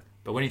that, yeah.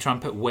 But when you try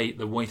and put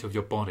the weight of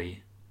your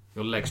body,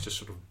 your legs just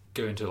sort of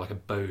go into like a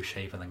bow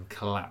shape and then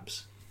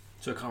collapse.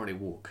 So I can't really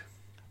walk.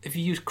 If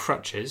you use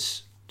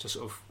crutches to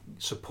sort of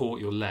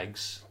support your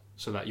legs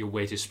so that your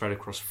weight is spread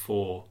across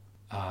 4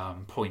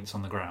 points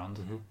on the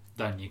ground,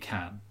 then you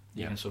can.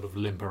 You can sort of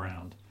limp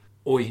around.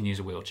 Or you can use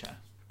a wheelchair.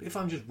 But if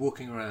I'm just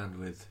walking around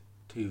with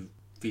 2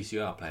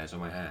 VCR players on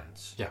my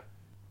hands,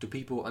 do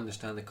people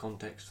understand the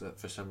context that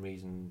for some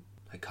reason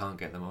I can't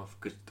get them off?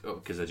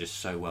 Because they're just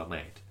so well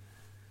made.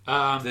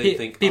 They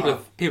think people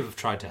have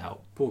tried to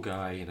help. Poor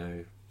guy, you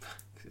know,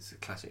 it's a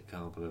classic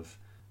example of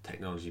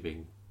technology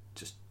being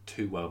just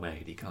too well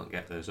made. He can't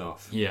get those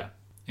off. Yeah,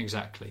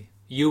 exactly.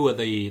 You were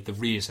the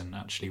reason,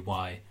 actually,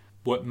 why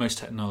most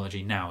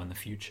technology now in the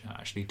future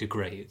actually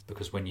degrades,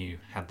 because when you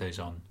had those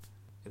on,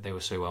 they were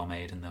so well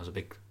made and there was a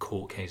big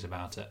court case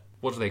about it.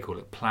 What do they call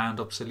it? Planned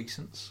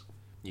obsolescence?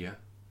 Yeah.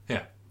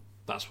 Yeah,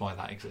 that's why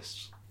that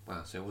exists.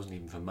 Wow, so it wasn't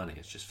even for money,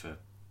 it's just for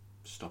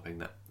stopping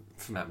that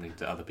from happening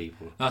to other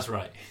people. That's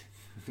right.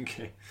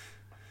 Okay.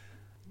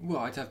 Well,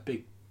 I'd have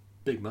big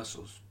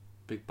muscles,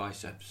 big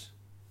biceps,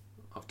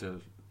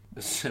 after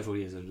several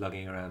years of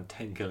lugging around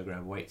 10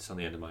 kilogram weights on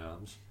the end of my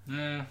arms.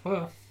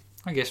 Well,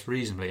 I guess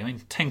reasonably. I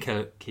mean, 10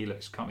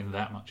 kilos can't be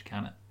that much,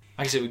 can it?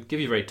 I guess it would give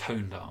you very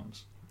toned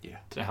arms. Yeah. I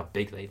don't know how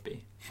big they'd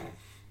be.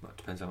 Well, it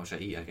depends how much I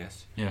eat, I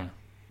guess. Yeah.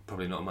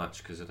 Probably not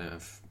much, because I don't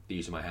have the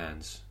use of my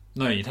hands.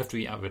 No, you'd have to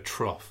eat out of a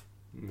trough.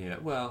 Yeah,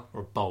 well...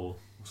 Or a bowl.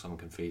 Someone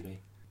can feed me.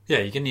 Yeah,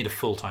 you're going to need a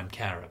full-time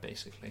carer,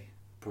 basically.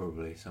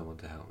 Probably someone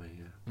to help me,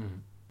 yeah. Mm.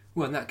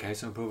 Well, in that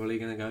case, I'm probably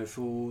going to go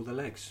for the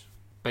legs.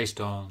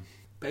 Based on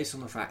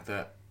the fact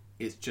that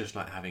it's just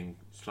like having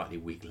slightly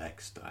weak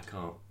legs, that I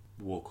can't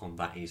walk on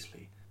that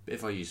easily. But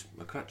if I use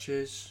my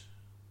crutches,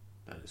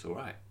 then it's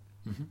alright.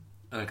 Mm-hmm.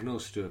 And I can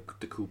also do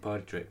the cool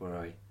party trick where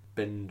I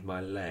bend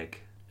my leg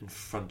in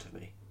front of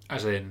me.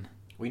 As in?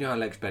 Well, you know how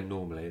legs bend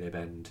normally? They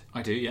bend...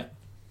 I do, yeah.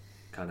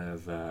 Kind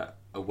of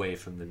away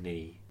from the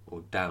knee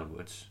or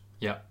downwards.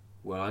 Yeah.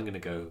 Well, I'm going to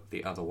go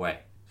the other way.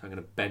 So I'm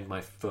going to bend my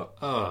foot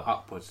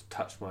upwards,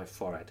 touch my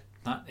forehead.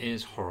 That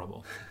is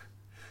horrible.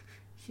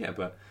 Yeah,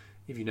 but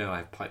if you know I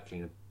have pipe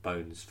cleaner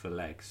bones for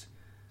legs...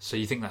 So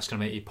you think that's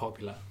going to make you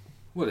popular?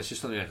 Well, it's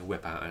just something I can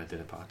whip out at a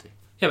dinner party.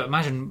 Yeah, but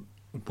imagine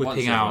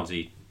whipping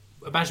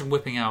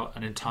out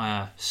an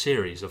entire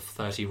series of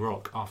 30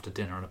 Rock after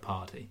dinner at a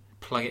party.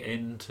 Plug it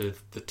into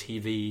the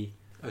TV.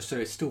 Oh, so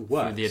it still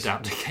works? Through the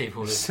adapter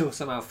cable. It still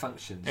somehow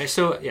functions? It's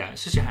still, yeah,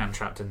 it's just your hand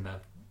trapped in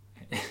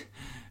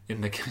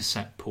the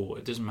cassette port.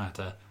 It doesn't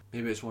matter.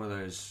 Maybe it's one of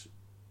those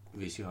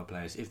VCR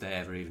players, if they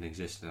ever even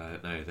existed, I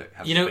don't know, that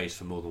have space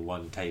for more than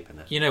one tape in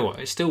it. You know what?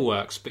 It still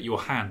works, but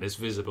your hand is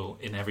visible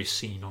in every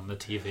scene on the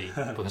TV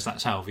because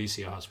that's how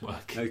VCRs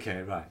work.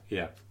 Okay, right,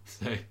 yeah.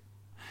 So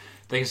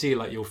they can see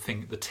like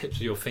the tips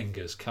of your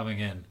fingers coming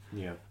in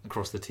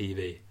across the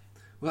TV.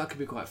 Well, that could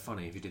be quite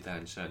funny if you did that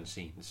in certain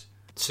scenes.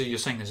 So you're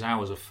saying there's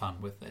hours of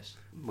fun with this?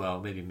 Well,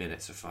 maybe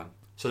minutes of fun.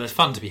 So there's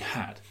fun to be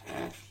had?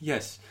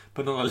 Yes,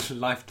 but not a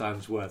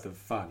lifetime's worth of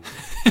fun.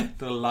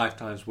 Not a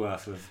lifetime's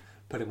worth of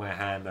putting my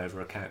hand over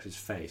a character's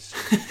face.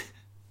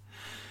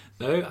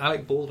 No,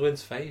 Alec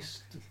Baldwin's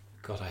face?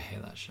 God, I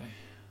hate that show.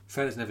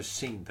 Fred has never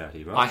seen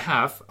 30 Rock. I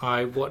have.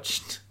 I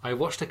watched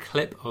a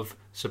clip of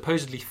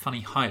supposedly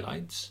funny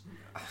highlights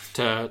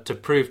to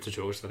prove to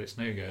George that it's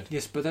no good.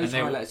 Yes, but those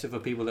highlights are for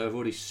people that have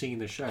already seen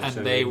the show, and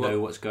so they know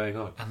what's going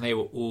on. And they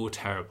were all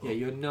terrible. Yeah,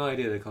 you had no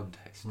idea the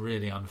context.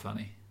 Really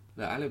unfunny.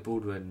 Alec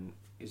Baldwin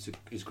is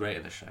great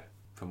in the show,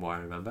 from what I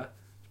remember.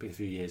 It's been a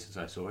few years since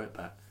I saw it,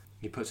 but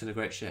he puts in a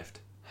great shift.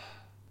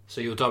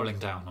 So you're doubling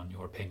down on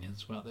your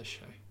opinions about this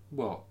show?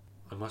 Well,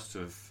 I must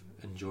have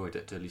enjoyed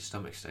it to at least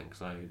some extent,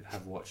 because I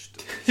have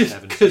watched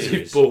 7 series. Because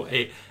you bought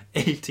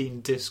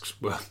 18 discs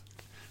worth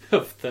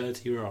of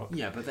 30 Rock.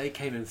 Yeah, but they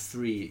came in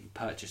 3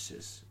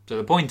 purchases. So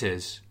the point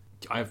is,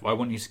 I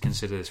want you to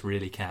consider this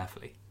really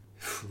carefully.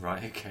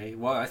 Right, okay.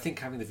 Well, I think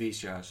having the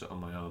VCRs on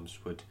my arms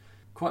would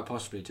quite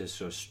possibly just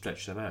sort of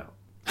stretch them out.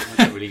 I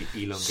don't really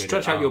elongate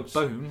Stretch out your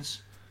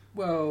bones?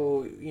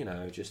 Well, you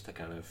know, just to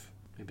kind of...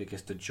 Maybe I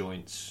guess the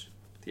joints...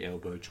 The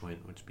elbow joint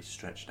would be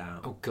stretched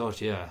out. Oh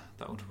God, yeah,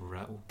 that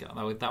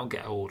would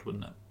get old,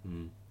 wouldn't it?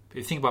 Mm. But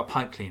if you think about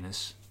pipe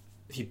cleaners,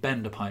 if you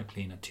bend a pipe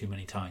cleaner too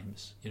many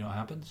times, you know what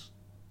happens?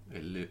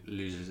 It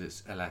loses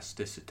its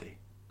elasticity.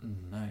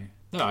 No,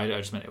 I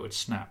just meant it would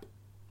snap.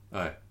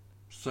 Oh,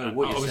 so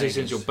what you're obviously, saying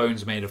since is... your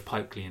bone's made of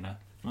pipe cleaner,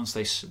 once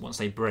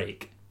they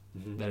break,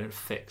 they don't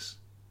fix.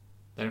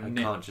 They don't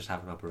I can't just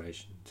have an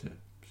operation to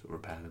sort of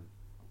repair them.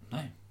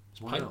 No,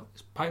 Why not?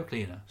 It's pipe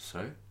cleaner.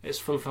 So? It's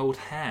full of old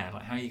hair.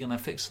 Like, how are you going to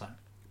fix that?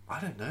 I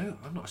don't know.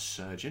 I'm not a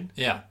surgeon.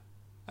 Yeah,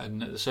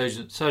 and the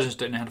surgeons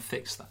don't know how to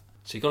fix that.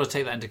 So you've got to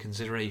take that into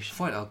consideration.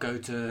 Fine, I'll go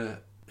to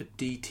a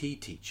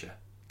DT teacher.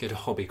 Go to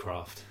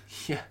Hobbycraft.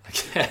 Yeah,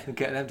 and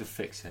get them to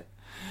fix it.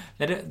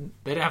 They don't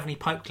have any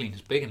pipe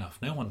cleaners big enough.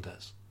 No one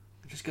does.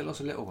 Just get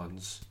lots of little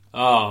ones.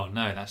 Oh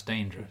no, that's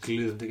dangerous.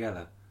 Glue them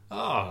together.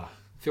 Oh,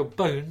 for your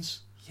bones.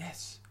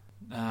 Yes.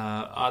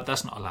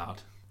 That's not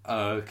allowed.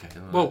 Oh, okay.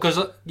 Right. Well,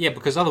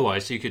 because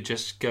otherwise you could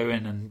just go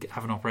in and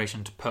have an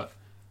operation to put,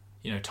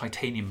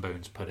 titanium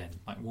bones put in,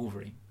 like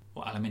Wolverine,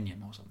 or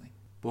aluminium or something.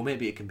 Well,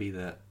 maybe it can be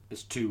that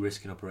it's too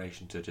risky an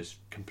operation to just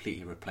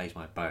completely replace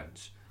my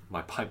bones,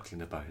 my pipe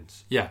cleaner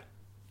bones. Yeah,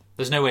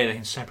 there's no way they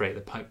can separate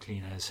the pipe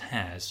cleaner's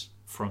hairs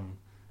from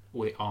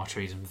all the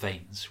arteries and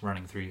veins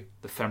running through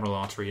the femoral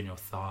artery in your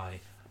thigh.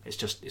 It's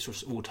just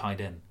all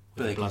tied in.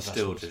 But they can blood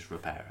still vessels. just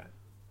repair it.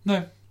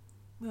 No.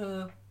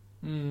 Well,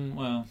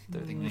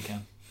 Don't think they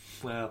can.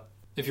 well,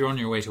 If you're on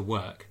your way to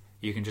work,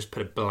 you can just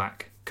put a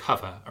black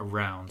cover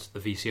around the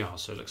VCR,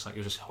 so it looks like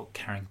you're just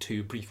carrying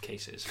two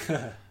briefcases.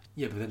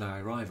 yeah, but then I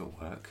arrive at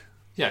work.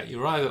 Yeah,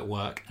 you arrive at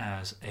work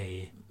as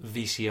a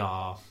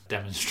VCR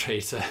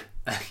demonstrator.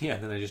 Yeah,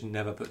 then I just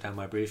never put down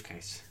my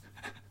briefcase.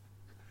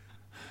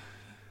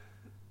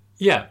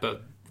 Yeah,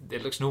 but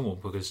it looks normal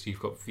because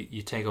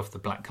you take off the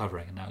black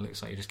covering and now it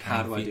looks like you're just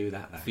How carrying do I do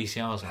that, though?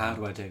 VCRs. How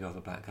do I take off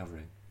the black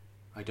covering?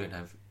 I don't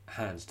have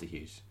hands to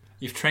use.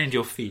 You've trained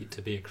your feet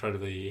to be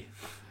incredibly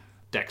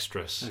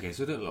dexterous. Okay,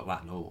 so it don't look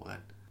that normal then.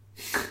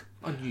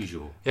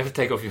 Unusual. You have to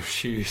take off your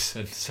shoes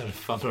and sort of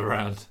fuddle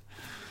around.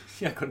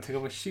 Yeah, I couldn't take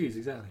off my shoes,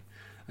 exactly.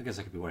 I guess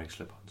I could be wearing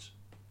slip-ons.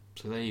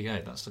 So there you go.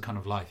 That's the kind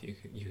of life you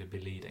could be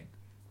leading.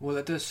 Well,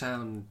 that does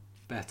sound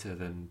better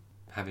than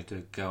having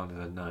to go under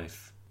the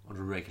knife on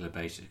a regular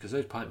basis, because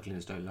those pipe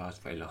cleaners don't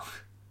last very long.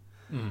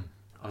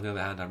 On the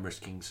other hand, I'm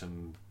risking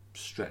some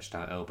stretched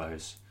out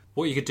elbows.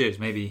 What you could do is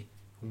maybe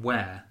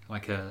wear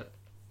like a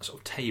sort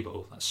of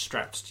table that's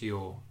strapped to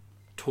your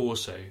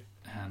torso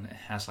and it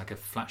has like a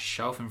flat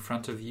shelf in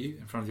front of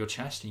your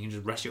chest, and you can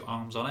just rest your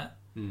arms on it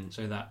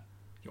so that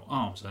your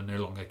arms are no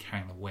longer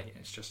carrying the weight.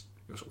 It's just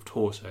your sort of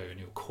torso and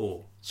your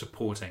core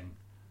supporting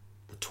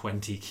the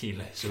 20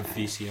 kilos of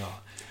VCR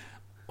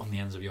on the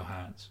ends of your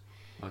hands.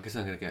 Well, I guess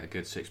I'm going to get a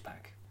good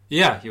six-pack.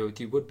 Yeah, you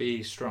would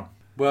be strong.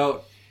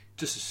 Well,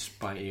 just to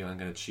spite you, I'm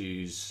going to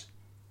choose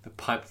the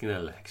pipe cleaner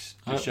legs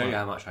to show you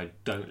how much I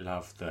don't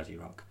love 30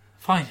 Rock.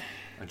 Fine.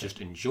 I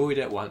just enjoyed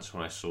it once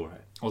when I saw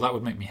it. Well, that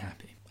would make me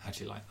happy. I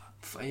actually like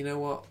that. You know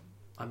what?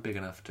 I'm big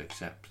enough to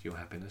accept your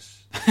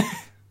happiness.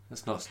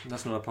 That's not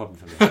a problem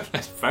for me.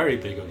 That's very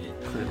big of you.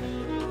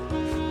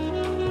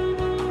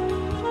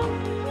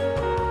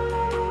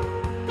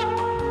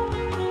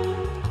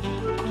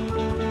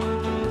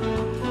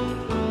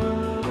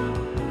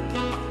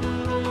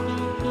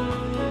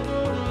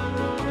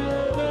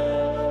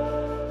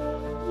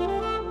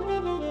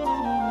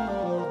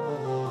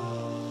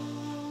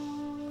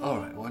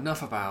 Alright, well,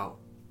 enough about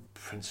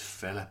Prince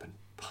Philip and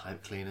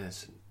pipe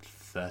cleaners and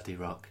 30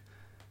 Rock.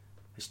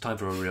 It's time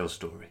for a real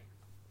story.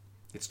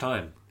 It's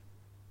time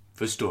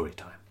for story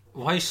time.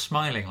 Why are you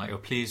smiling like you're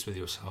pleased with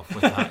yourself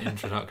with that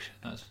introduction?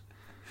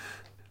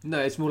 No,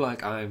 it's more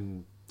like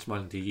I'm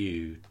smiling to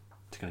you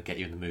to kind of get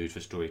you in the mood for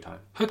story time.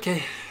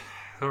 Okay,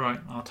 alright,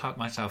 I'll tuck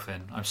myself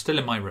in. I'm still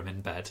in my room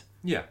in bed.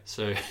 Yeah.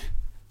 So,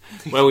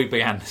 where we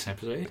began this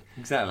episode.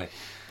 Exactly.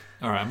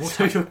 Alright,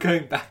 So you're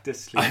going back to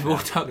sleep. I'm all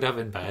tucked up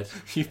in bed.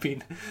 You've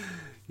been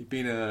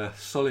a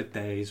solid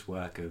day's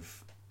work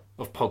of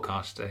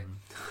podcasting.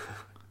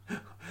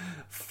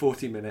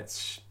 40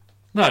 minutes.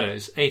 No,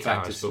 it's 8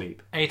 Back to hours.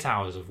 sleep. 8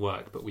 hours of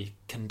work, but we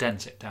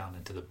condense it down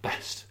into the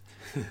best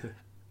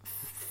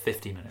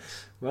 50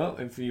 minutes. Well,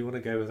 if you want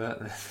to go with that,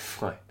 then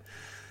fine.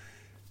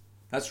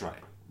 That's right.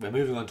 We're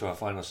moving on to our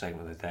final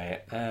segment of the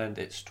day, and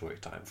it's story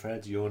time.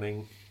 Fred's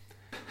yawning.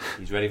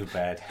 He's ready for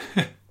bed.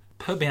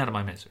 Put me out of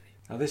my misery.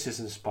 Now, this is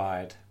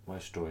inspired, my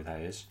story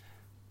that is,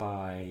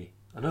 by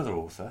another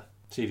author.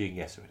 See if you can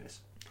guess who it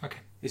is. Okay.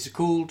 It's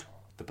called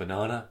The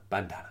Banana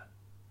Bandana.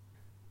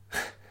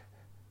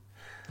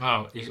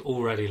 Wow, he's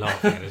already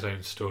laughing at his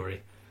own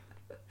story.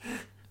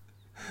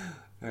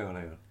 Hang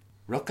on.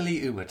 Rockily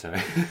Umato.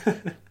 Do you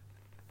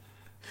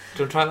want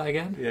to try that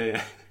again?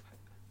 Yeah.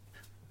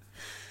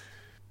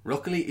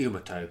 Rockily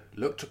Umato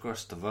looked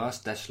across the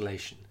vast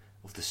desolation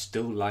of the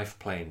still life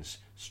plains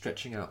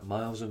stretching out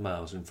miles and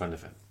miles in front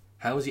of him.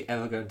 How was he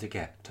ever going to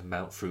get to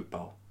Mount Fruit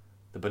Bowl?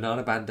 The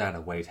banana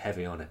bandana weighed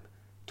heavy on him,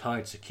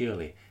 tied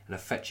securely in a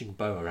fetching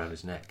bow around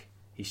his neck.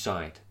 He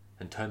sighed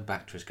and turned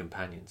back to his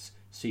companions,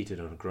 seated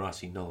on a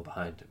grassy knoll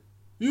behind him.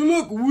 "You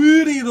look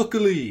weary,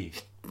 Rockily,"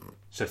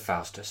 said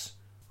Faustus.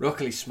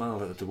 Rockily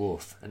smiled at the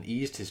dwarf and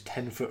eased his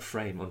 10-foot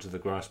frame onto the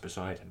grass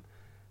beside him.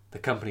 The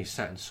company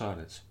sat in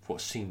silence for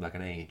what seemed like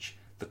an age,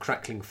 the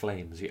crackling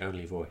flames the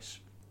only voice.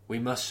 "We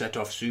must set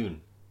off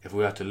soon, if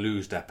we are to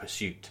lose their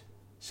pursuit,"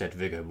 said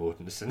Viggo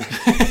Mortensen.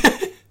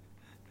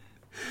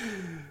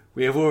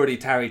 "We have already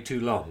tarried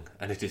too long,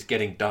 and it is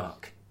getting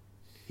dark."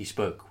 He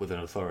spoke with an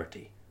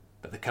authority,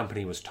 but the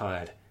company was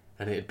tired,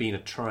 and it had been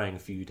a trying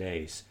few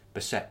days,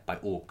 beset by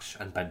orcs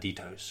and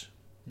banditos.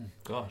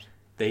 God.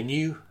 They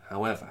knew,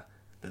 however,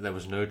 that there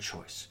was no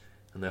choice,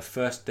 and their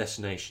first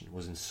destination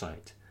was in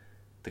sight.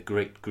 The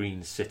great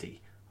green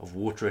city of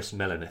Waterous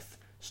Melanith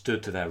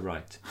stood to their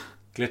right,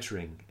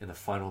 glittering in the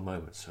final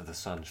moments of the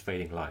sun's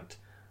fading light,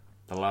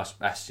 the last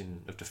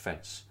bastion of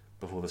defence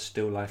before the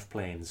still life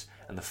plains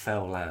and the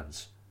fell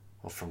lands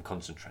of From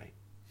Concentrate.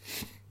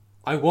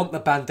 "I want the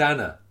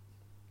bandana!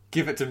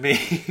 Give it to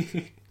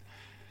me!"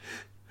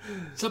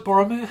 Is that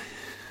Boromir?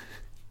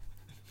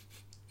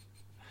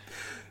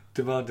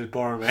 demanded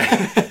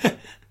Boromir.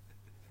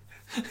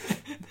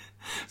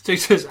 So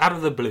just out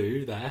of the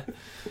blue there.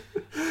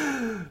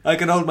 "I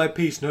can hold my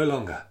peace no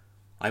longer.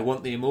 I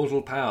want the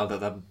immortal power that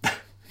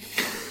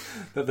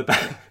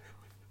the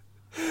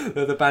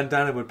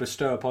bandana would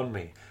bestow upon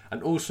me,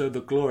 and also the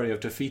glory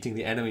of defeating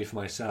the enemy for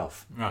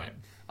myself. Right.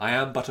 I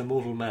am but a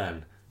mortal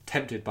man,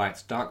 tempted by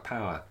its dark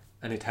power,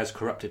 and it has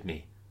corrupted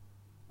me.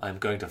 I am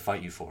going to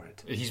fight you for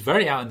it." He's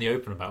very out in the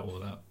open about all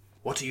that.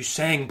 "What are you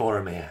saying,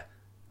 Boromir?"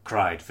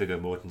 cried Viggo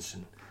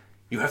Mortensen.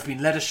 "You have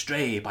been led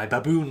astray by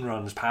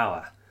Baboonron's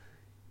power."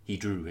 He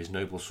drew his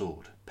noble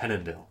sword,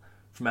 Penandil,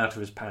 from out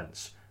of his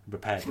pants and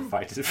prepared to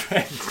fight his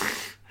friend.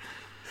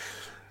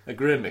 A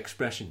grim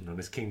expression on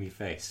his kingly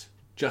face.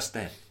 Just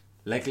then,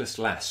 Legless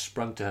Lass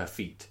sprung to her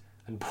feet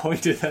and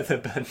pointed at the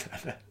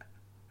bandana.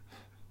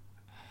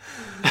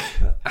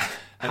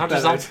 How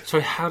does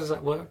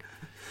that work?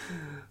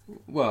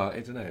 Well, I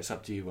don't know. It's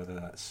up to you whether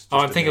that's.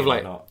 I'm thinking of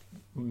like not.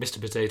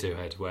 Mr. Potato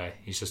Head, where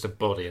he's just a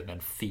body and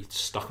then feet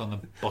stuck on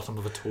the bottom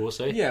of a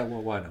torso. Yeah,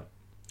 well, why not?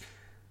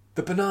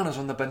 "The bananas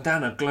on the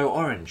bandana glow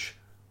orange.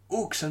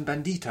 Orcs and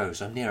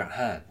banditos are near at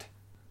hand."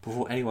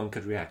 Before anyone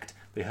could react,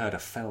 they heard a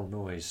fell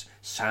noise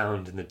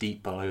sound in the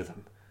deep below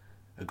them,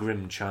 a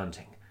grim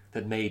chanting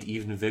that made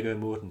even Viggo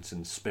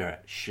Mortensen's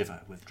spirit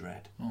shiver with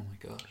dread. Oh my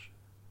gosh.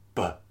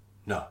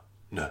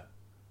 "Ba-na-na.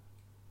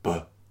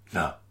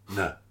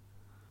 Ba-na-na.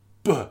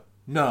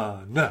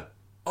 Ba-na-na.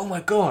 Oh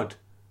my God!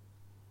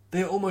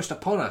 They are almost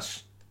upon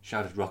us,"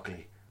 shouted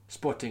Rockley,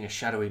 spotting a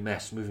shadowy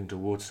mess moving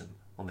towards them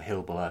on the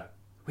hill below.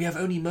 "We have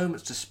only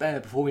moments to spare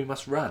before we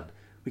must run.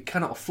 We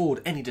cannot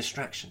afford any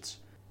distractions."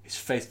 His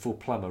faithful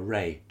plumber,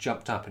 Ray,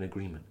 jumped up in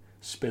agreement,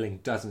 spilling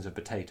dozens of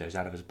potatoes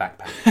out of his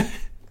backpack.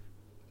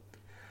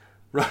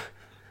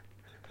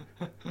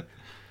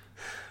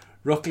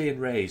 Rockley and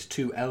Ray's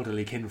two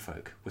elderly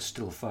kinfolk were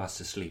still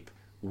fast asleep,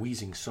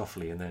 wheezing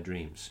softly in their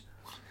dreams.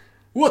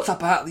 "What's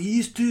about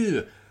these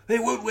two? They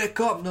won't wake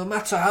up no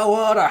matter how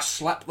hard I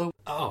slap them,"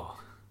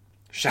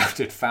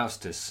 shouted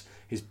Faustus,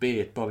 his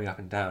beard bobbing up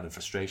and down in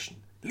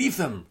frustration. "Leave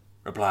them,"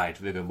 replied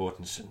Viggo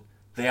Mortensen.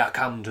 "They are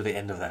come to the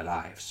end of their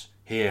lives,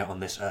 here on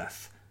this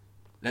earth.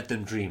 Let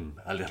them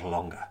dream a little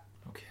longer."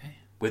 Okay.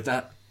 With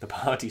that, the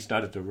party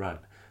started to run,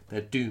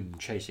 their doom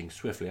chasing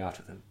swiftly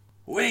after them.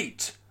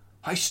 "Wait!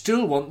 I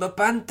still want the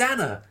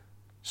bandana!"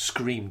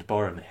 screamed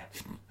Boromir,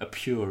 a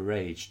pure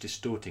rage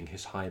distorting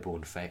his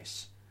high-born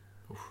face.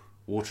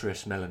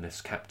 Waterous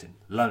Melanith's captain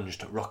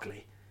lunged at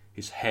Rockley,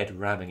 his head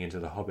ramming into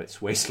the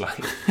hobbit's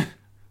waistline.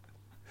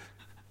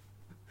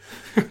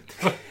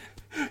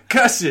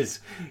 "Curses!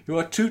 You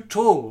are too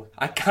tall.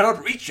 I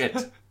cannot reach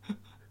it."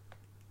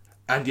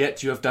 "And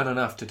yet you have done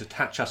enough to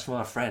detach us from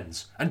our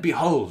friends. And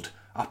behold,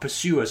 our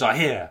pursuers are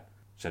here,"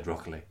 said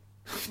Rockley.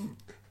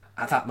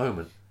 At that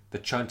moment, the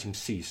chanting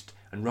ceased,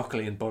 and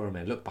Rockley and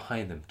Boromir looked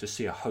behind them to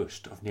see a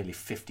host of nearly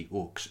 50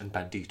 orcs and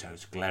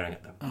banditos glaring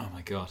at them. Oh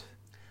my God.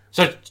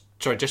 So,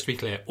 sorry, just to be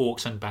clear,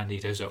 orcs and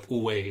banditos are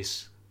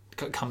always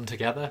come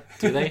together,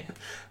 do they?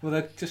 Well,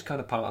 they're just kind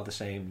of part of the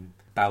same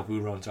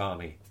Balbooron's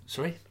army.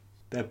 Sorry?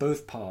 They're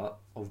both part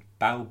of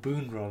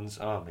Balbooron's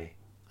army.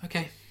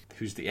 Okay.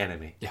 Who's the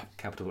enemy? Yeah.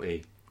 Capital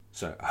E.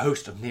 So, a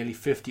host of nearly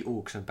 50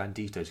 orcs and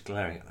banditos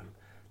glaring at them,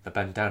 the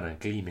bandana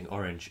gleaming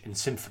orange in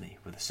symphony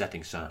with the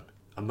setting sun.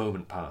 A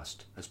moment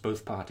passed, as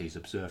both parties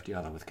observed the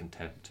other with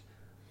contempt.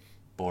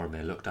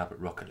 Boromir looked up at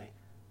Rockley.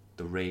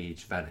 The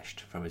rage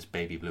vanished from his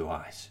baby blue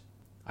eyes.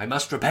 "I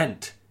must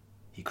repent,"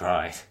 he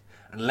cried,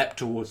 and leapt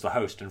towards the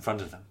host in front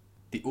of them.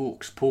 The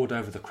orcs poured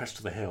over the crest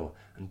of the hill,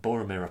 and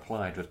Boromir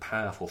replied with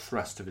powerful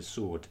thrusts of his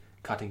sword,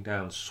 cutting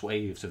down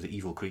swathes of the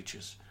evil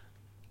creatures.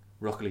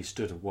 Rockley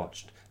stood and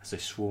watched as they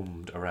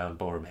swarmed around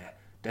Boromir,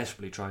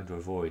 desperately trying to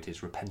avoid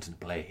his repentant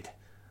blade.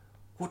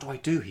 "What do I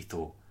do?" he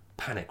thought,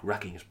 panic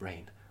racking his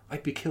brain.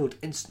 "I'd be killed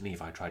instantly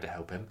if I tried to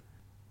help him."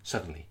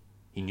 Suddenly,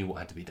 he knew what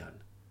had to be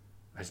done.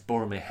 As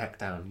Boromir hacked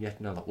down yet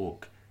another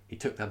orc, he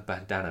took that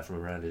bandana from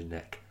around his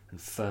neck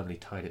and firmly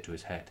tied it to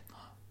his head,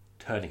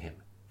 turning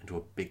him into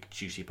a big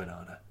juicy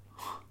banana.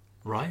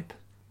 Ripe?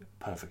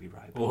 Perfectly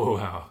ripe. Oh,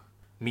 wow.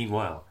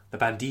 Meanwhile, the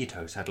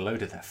banditos had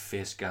loaded their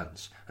fierce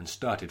guns and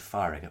started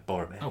firing at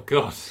Boromir. Oh,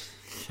 God.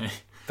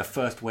 The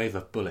first wave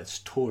of bullets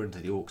tore into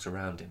the orcs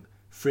around him,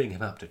 freeing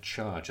him up to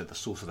charge at the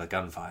source of the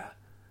gunfire.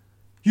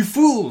 "You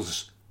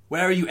fools!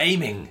 Where are you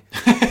aiming?"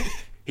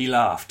 He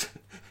laughed,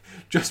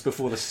 just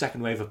before the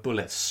second wave of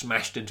bullets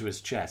smashed into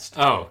his chest,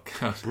 Oh,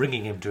 God.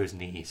 bringing him to his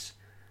knees.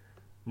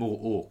 More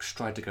orcs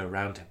tried to go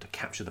around him to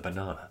capture the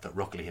banana that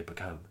Rockley had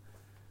become.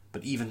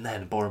 But even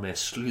then Boromir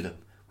slew them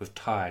with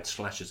tired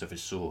slashes of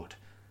his sword.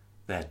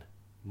 Then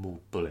more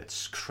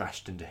bullets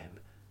crashed into him,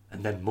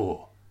 and then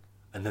more,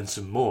 and then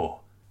some more.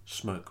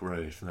 Smoke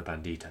rose from the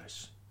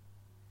banditos.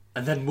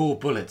 And then more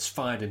bullets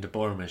fired into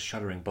Boromir's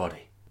shuddering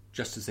body.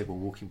 Just as they were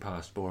walking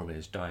past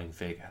Boromir's dying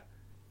figure,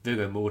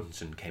 Viggo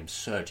Mortensen came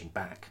surging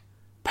back.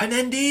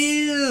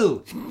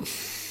 "Penendil!"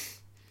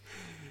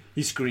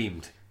 He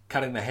screamed,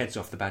 cutting the heads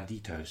off the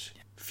banditos,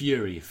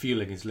 fury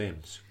fueling his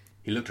limbs.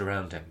 He looked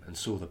around him and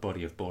saw the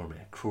body of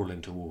Boromir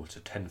crawling towards a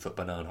 10-foot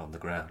banana on the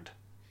ground.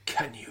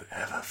 "Can you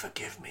ever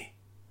forgive me,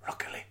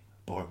 Rockley?"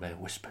 Boromir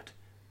whispered,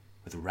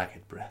 with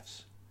ragged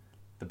breaths.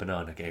 The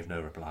banana gave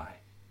no reply.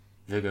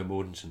 Viggo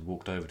Mortensen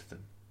walked over to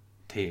them,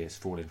 tears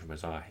falling from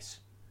his eyes.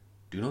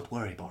 "Do not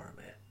worry,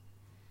 Boromir.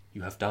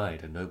 You have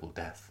died a noble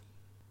death.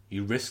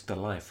 You risked the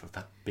life of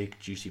that big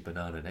juicy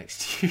banana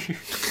next to you.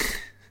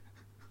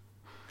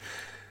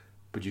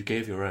 But you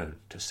gave your own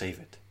to save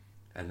it.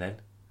 And then,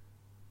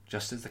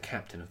 just as the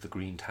captain of the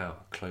Green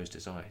Tower closed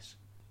his eyes,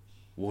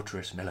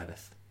 Waterous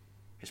Melanith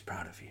is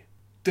proud of you."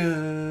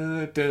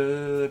 Da,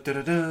 da, da,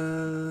 da,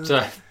 da.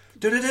 So,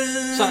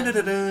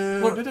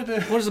 Da-da-da, what da-da-da.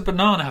 does a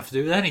banana have to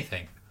do with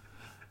anything?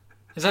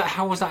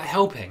 How was that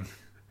helping?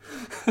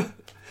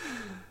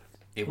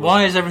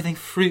 Why is everything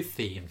fruit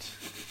themed?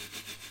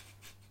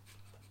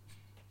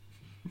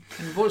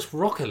 And what's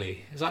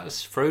Rockley? Is that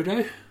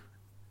Frodo?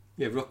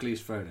 Yeah,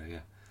 Rockley's Frodo,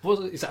 yeah.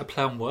 Is that a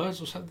play on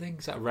words or something?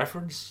 Is that a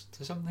reference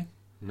to something?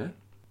 No,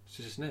 it's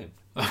just his name.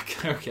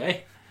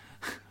 Okay.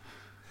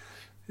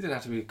 He didn't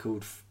have to be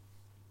called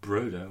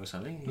Brodo or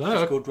something. He's No.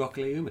 just called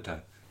Rockley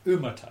Umato.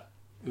 Umata.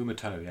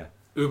 Umato, yeah.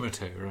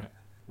 Umato, right.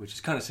 Which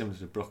is kind of similar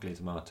to broccoli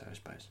tomato, I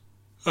suppose.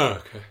 Oh,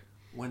 okay.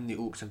 When the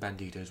orcs and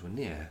banditos were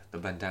near, the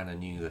bandana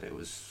knew that it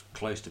was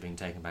close to being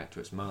taken back to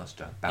its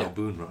master,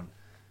 Balboonron.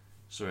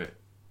 So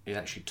it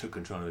actually took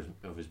control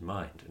of his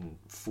mind and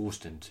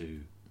forced him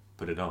to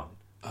put it on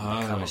and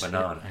become a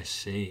banana. I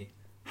see.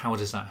 How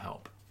does that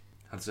help?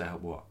 How does that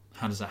help what?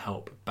 How does that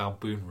help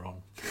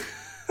Balboonron?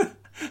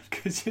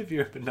 Because if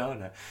you're a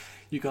banana,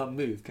 you can't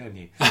move, can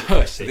you?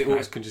 I see. The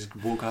orcs can just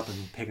walk up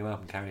and pick him up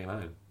and carry him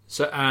home.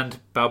 So, and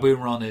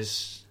Balboonron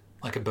is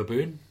like a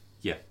baboon?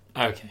 Yeah.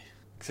 Okay.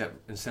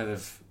 Except instead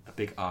of a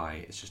big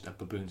eye, it's just a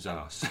baboon's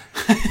ass.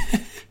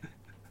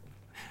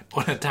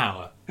 On a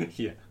tower?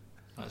 Yeah.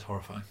 That's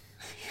horrifying.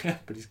 Yeah,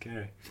 pretty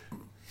scary.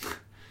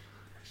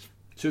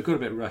 So it got a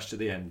bit rushed at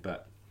the end,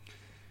 but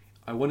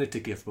I wanted to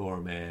give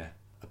Boromir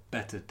a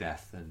better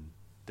death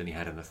than he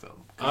had in the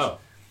film. Oh.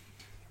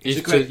 It's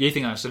You, a great- so you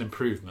think that's an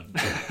improvement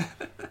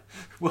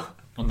Well,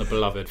 on the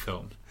beloved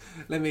film?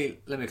 let me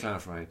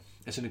clarify.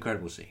 It's an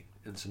incredible scene.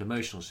 It's an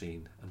emotional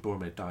scene, and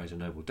Boromir dies a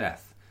noble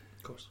death.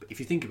 Of course. But if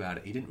you think about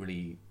it,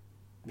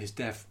 his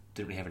death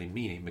didn't really have any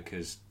meaning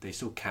because they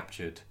still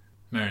captured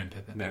Merry and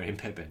Pippin. Merry and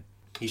Pippin.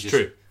 He's It's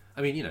true.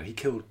 I mean, he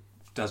killed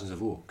dozens of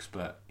orcs,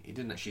 but he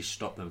didn't actually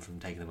stop them from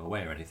taking them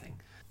away or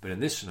anything. But in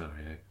this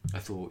scenario, I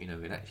thought,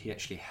 he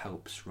actually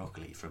helps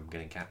Rockley from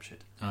getting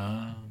captured.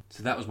 Ah.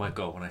 So that was my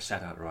goal when I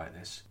set out to write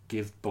this.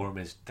 Give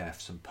Boromir's death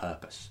some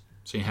purpose.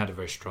 So you had a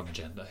very strong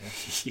agenda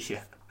here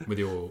Yeah. with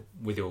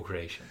your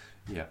creation.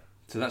 Yeah.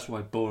 So that's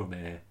why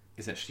Boromir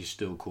is actually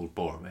still called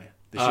Boromir.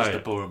 This Oh, is yeah. the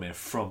Boromir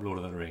from Lord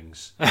of the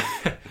Rings.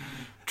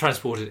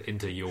 Transported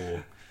into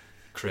your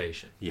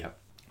creation. Yeah.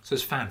 So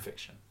it's fan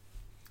fiction.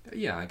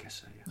 Yeah, I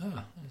guess so, yeah.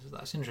 Oh,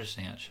 that's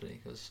interesting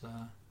actually, because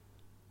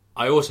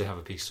I also have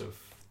a piece of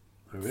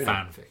Oh, really?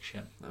 fan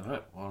fiction All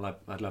right. Well,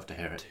 I'd love to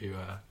hear it.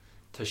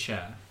 to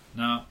share.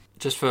 Now,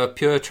 just for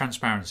pure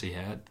transparency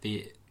here,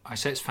 I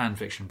say it's fan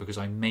fiction because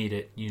I made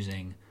it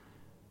using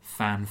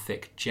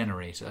Fanfic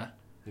Generator,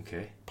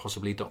 Okay.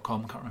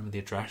 possibly.com, can't remember the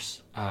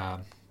address,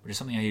 which is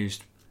something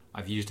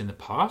I've used in the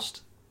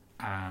past.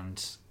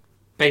 And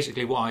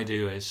basically what I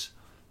do is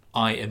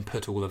I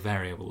input all the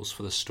variables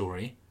for the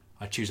story.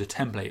 I choose a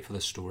template for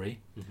the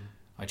story. Mm-hmm.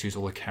 I choose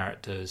all the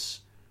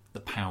characters, the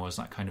powers,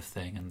 that kind of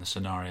thing, and the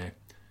scenario.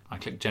 I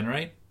click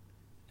generate,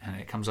 and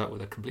it comes up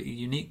with a completely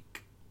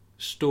unique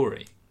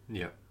story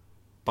Yeah.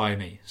 by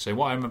me. So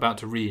what I'm about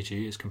to read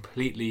you is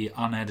completely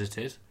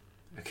unedited.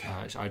 Okay.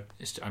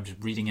 I'm just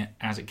reading it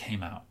as it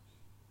came out.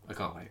 I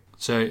can't wait.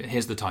 So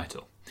here's the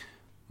title.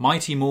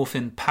 Mighty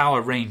Morphin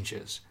Power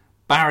Rangers.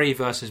 Barry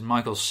versus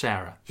Michael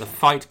Cera. The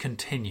fight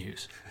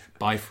continues.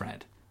 By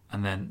Fred.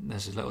 And then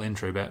there's a little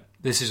intro bit.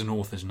 This is an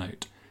author's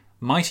note.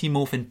 Mighty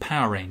Morphin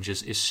Power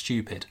Rangers is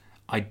stupid.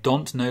 I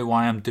don't know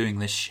why I'm doing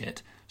this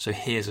shit. So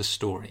here's a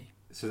story.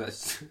 So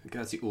that's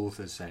the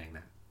author saying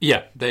that.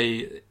 Yeah,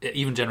 it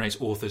even generates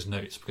author's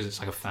notes because it's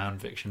like a fan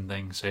fiction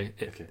thing. So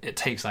it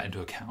takes that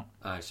into account.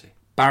 I see.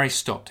 Barry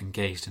stopped and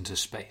gazed into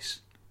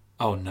space.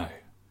 Oh no.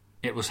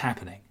 It was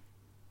happening.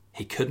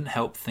 He couldn't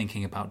help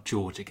thinking about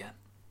George again.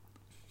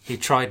 He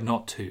tried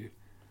not to,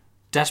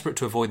 desperate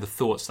to avoid the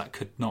thoughts that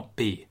could not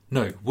be,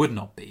 no, would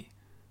not be,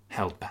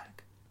 held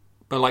back.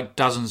 But like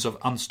dozens of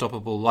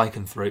unstoppable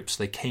lycanthropes,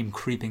 they came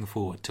creeping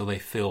forward till they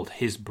filled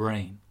his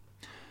brain.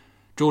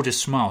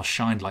 George's smile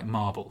shined like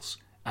marbles,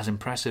 as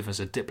impressive as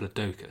a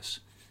diplodocus.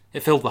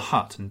 It filled the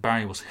hut, and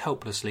Barry was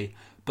helplessly,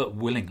 but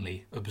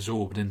willingly,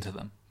 absorbed into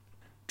them.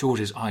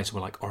 George's eyes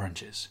were like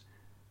oranges.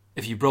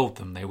 If you rolled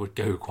them, they would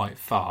go quite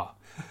far.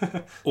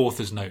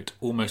 Author's note,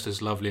 almost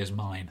as lovely as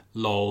mine.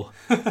 Lol.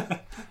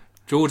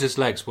 George's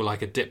legs were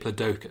like a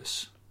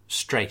diplodocus,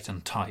 straight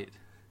and tight.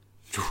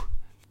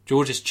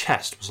 George's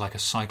chest was like a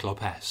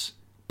cyclops,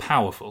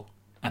 powerful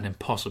and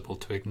impossible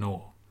to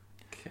ignore.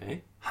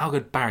 Okay. How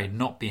could Barry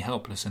not be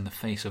helpless in the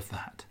face of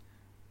that?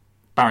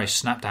 Barry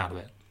snapped out of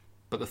it,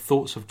 but the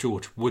thoughts of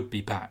George would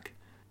be back.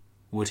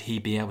 Would he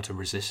be able to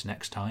resist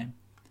next time?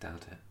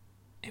 Doubt it.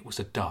 It was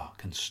a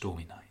dark and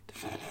stormy night.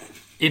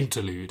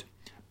 Interlude.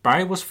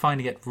 Barry was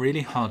finding it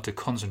really hard to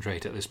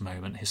concentrate at this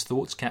moment. His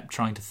thoughts kept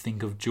trying to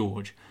think of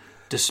George.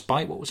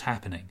 Despite what was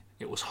happening,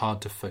 it was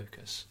hard to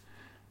focus.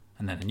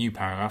 And then a new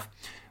paragraph.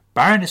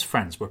 Barry and his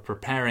friends were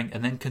preparing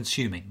and then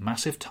consuming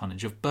massive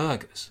tonnage of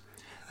burgers.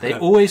 They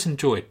always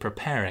enjoyed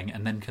preparing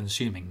and then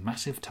consuming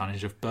massive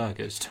tonnage of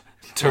burgers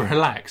to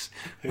relax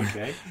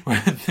when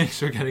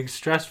things were getting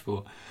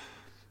stressful.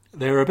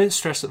 They were a bit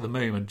stressed at the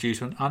moment due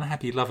to an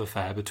unhappy love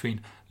affair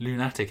between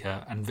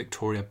Lunatica and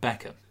Victoria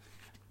Beckham.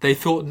 They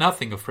thought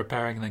nothing of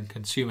preparing and then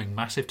consuming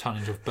massive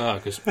tonnage of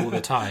burgers all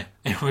the time.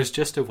 It was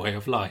just a way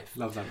of life.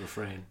 Love that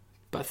refrain.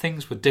 But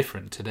things were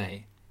different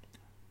today.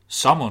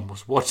 Someone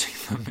was watching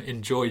them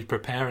enjoy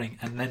preparing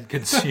and then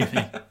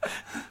consuming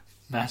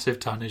massive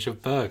tonnage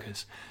of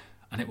burgers,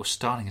 and it was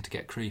starting to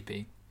get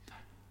creepy.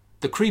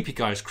 "The creepy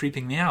guy's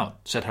creeping me out,"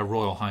 said Her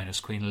Royal Highness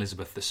Queen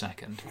Elizabeth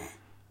II.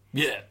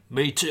 "Yeah,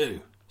 me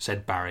too,"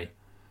 said Barry.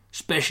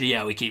 "Especially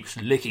how he keeps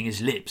licking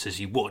his lips as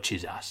he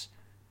watches us."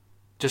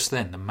 Just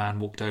then the man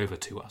walked over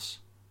to us.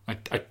 I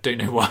don't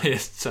know why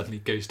it suddenly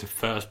goes to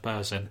first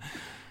person.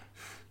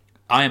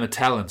 "I am a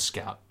talent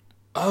scout."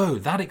 "Oh,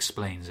 that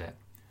explains it."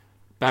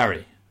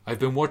 "Barry, I've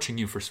been watching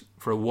you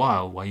for a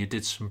while you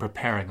did some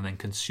preparing and then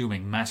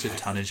consuming massive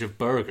tonnage of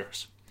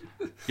burgers.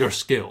 You're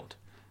skilled.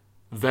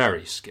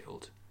 Very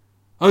skilled."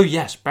 "Oh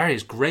yes, Barry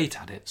is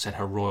great at it," said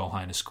Her Royal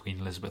Highness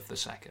Queen Elizabeth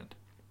II.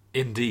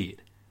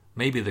 "Indeed,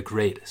 maybe the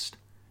greatest.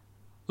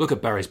 Look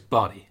at Barry's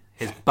body,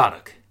 his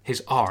buttock,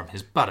 his arm,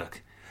 his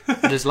buttock.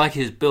 It is like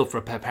he is built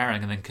for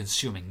preparing and then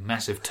consuming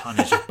massive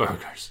tonnage of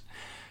burgers.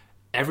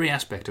 Every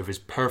aspect of his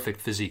perfect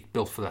physique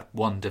built for that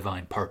one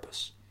divine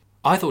purpose."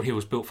 "I thought he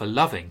was built for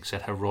loving,"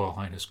 said Her Royal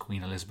Highness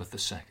Queen Elizabeth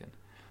II.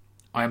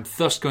 "I am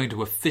thus going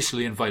to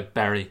officially invite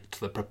Barry to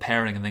the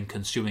preparing and then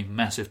consuming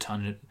massive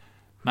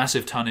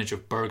tonnage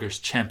of burgers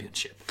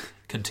championship,"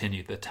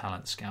 continued the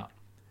talent scout.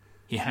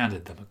 He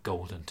handed them a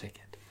golden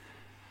ticket.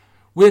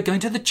 "We're going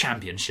to the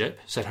championship,"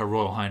 said Her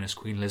Royal Highness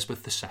Queen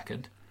Elizabeth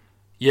II.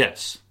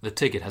 "Yes, the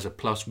ticket has a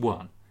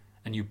 +1,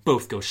 and you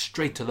both go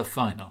straight to the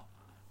final."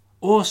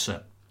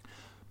 "Awesome.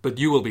 But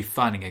you will be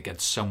fighting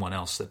against someone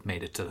else that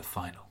made it to the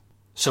final.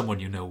 Someone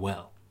you know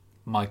well.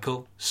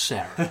 Michael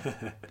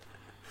Cera."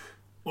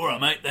 "All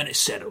right, mate, then it's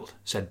settled,"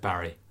 said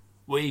Barry.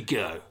 "We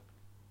go.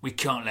 We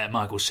can't let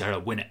Michael Cera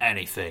win at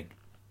anything,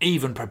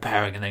 even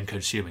preparing and then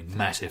consuming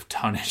massive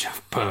tonnage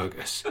of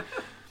burgers."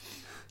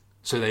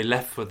 So they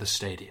left for the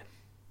stadium.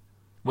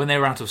 When they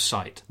were out of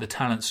sight, the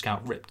talent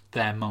scout ripped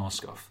their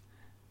mask off.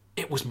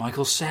 It was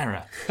Michael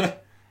Cera.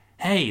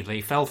 "Hey, they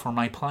fell for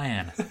my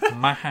plan.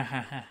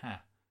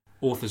 Mahahaha."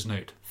 Author's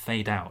note,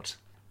 fade out.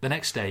 The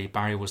next day,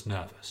 Barry was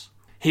nervous.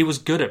 He was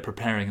good at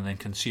preparing and then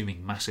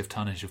consuming massive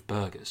tonnage of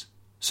burgers.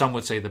 Some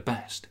would say the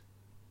best.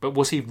 But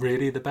was he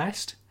really the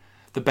best?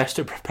 The best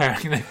at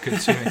preparing and then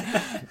consuming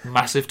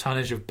massive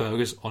tonnage of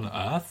burgers on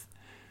Earth?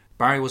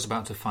 Barry was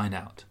about to find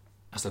out,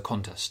 as the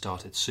contest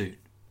started soon.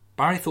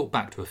 Barry thought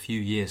back to a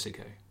few years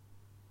ago.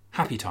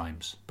 Happy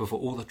times, before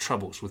all the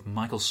troubles with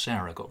Michael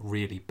Cera got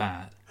really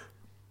bad.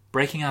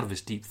 Breaking out of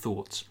his deep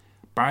thoughts,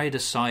 Barry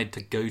decided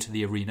to go to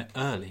the arena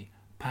early,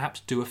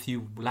 perhaps do a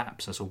few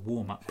laps as a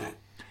warm-up.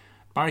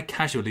 Barry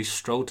casually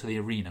strolled to the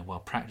arena while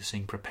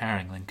practicing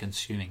preparing and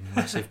consuming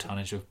massive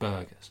tonnage of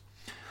burgers.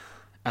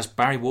 As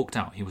Barry walked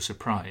out, he was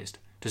surprised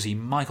to see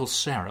Michael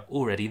Cera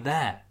already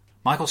there.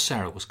 Michael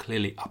Cera was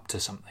clearly up to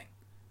something.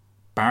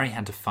 Barry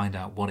had to find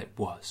out what it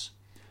was.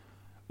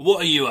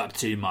 "What are you up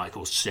to,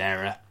 Michael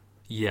Cera?"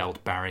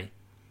 yelled Barry.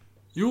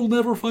 "You'll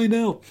never find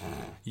out,"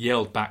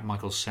 yelled back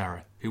Michael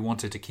Cera, who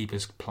wanted to keep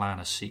his plan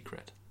a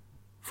secret.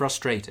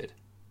 Frustrated,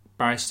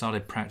 Barry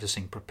started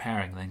practicing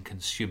preparing and then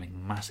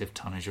consuming massive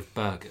tonnage of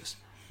burgers,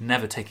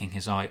 never taking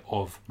his eye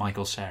off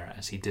Michael Cera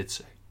as he did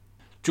so.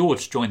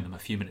 George joined them a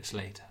few minutes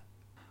later.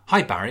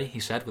 "Hi, Barry," he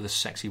said with a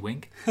sexy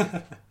wink.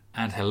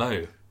 "And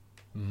hello,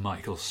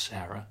 Michael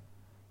Cera."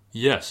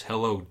 "Yes,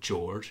 hello,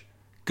 George.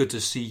 Good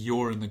to see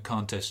you're in the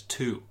contest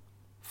too.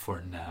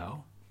 For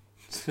now."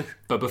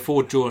 But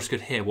before George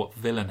could hear what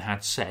Villain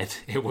had said,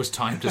 it was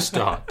time to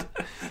start.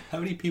 How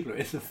many people are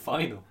in the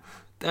final?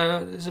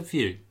 There's a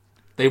few.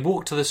 They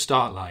walked to the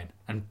start line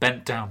and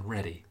bent down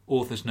ready,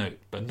 Author's note,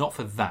 but not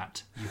for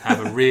that. You have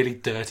a really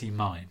dirty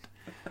mind.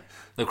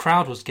 The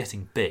crowd was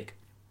getting big.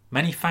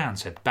 Many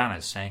fans had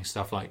banners saying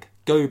stuff like,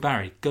 "Go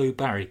Barry, go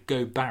Barry,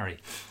 go Barry,"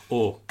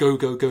 or "Go,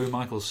 go, go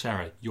Michael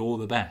Cera, you're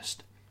the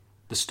best."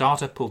 The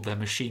starter pulled their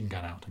machine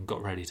gun out and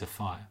got ready to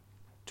fire.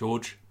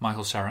 George,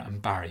 Michael Cera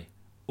and Barry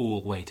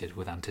all waited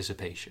with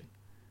anticipation.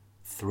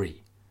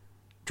 3.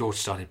 George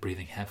started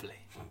breathing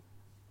heavily.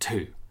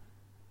 2.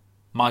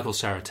 Michael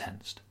Cera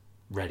tensed,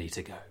 ready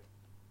to go.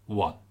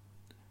 1.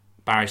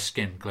 Barry's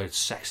skin glowed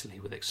sexily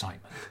with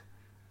excitement.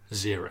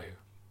 0.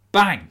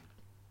 Bang!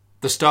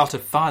 The starter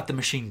fired the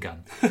machine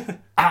gun.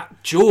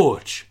 At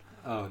George!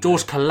 Oh, no.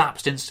 George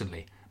collapsed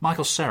instantly.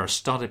 Michael Cera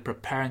started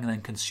preparing and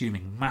then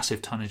consuming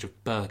massive tonnage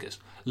of burgers,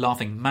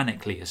 laughing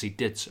manically as he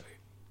did so.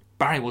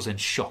 Barry was in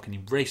shock and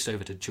he raced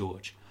over to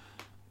George.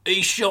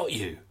 "He shot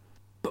you!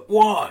 But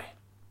why?"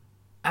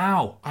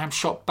 "Ow, I am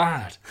shot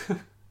bad."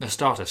 The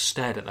starter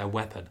stared at their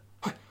weapon.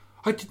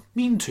 I didn't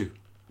mean to.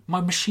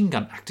 My machine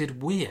gun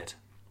acted weird."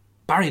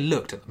 Barry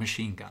looked at the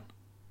machine gun.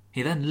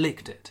 He then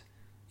licked it.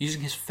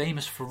 Using his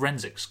famous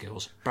forensic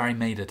skills, Barry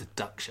made a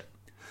deduction.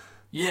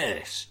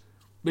 "Yes,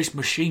 this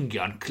machine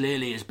gun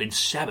clearly has been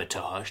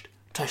sabotaged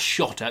to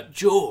shot at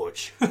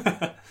George."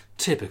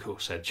 "Typical,"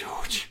 said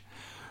George.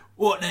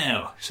 "What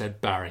now?"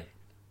 said Barry.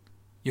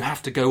 "You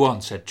have to go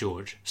on," said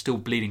George, still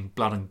bleeding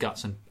blood and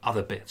guts and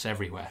other bits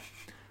everywhere.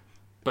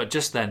 But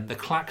just then the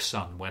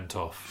klaxon went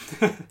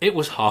off. It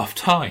was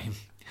half-time.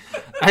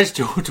 As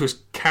George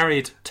was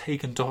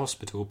taken to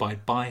hospital by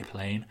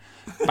biplane,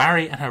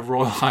 Barry and Her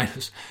Royal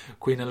Highness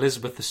Queen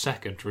Elizabeth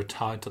II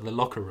retired to the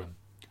locker room.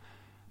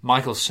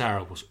 Michael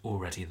Cera was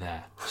already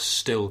there,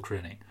 still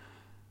grinning.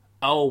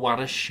 "Oh, what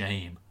a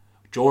shame.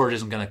 George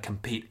isn't going to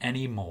compete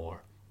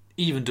anymore.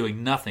 Even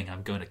doing nothing,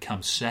 I'm going to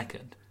come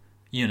second.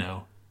 You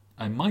know,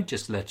 I might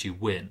just let you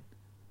win.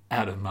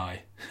 Out of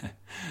my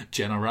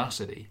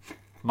generosity."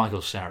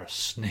 Michael Cera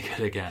sniggered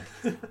again.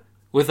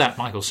 With that,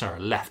 Michael Cera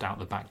left out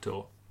the back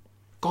door.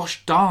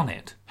 "Gosh darn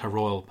it," Her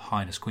Royal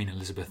Highness Queen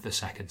Elizabeth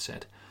II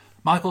said.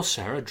 "Michael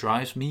Cera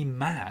drives me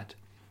mad."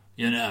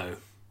 "You know,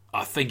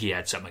 I think he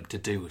had something to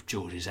do with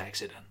George's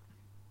accident."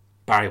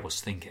 Barry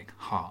was thinking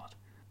hard.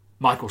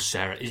 "Michael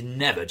Cera is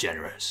never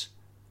generous.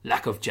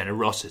 Lack of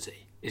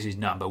generosity is his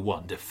number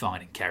one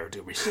defining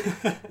characteristic."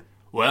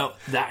 "Well,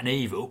 that and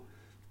evil."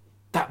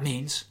 "That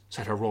means,"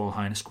 said Her Royal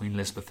Highness Queen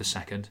Elizabeth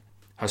II,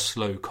 her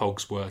slow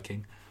cogs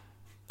working.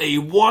 "He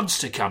wants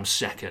to come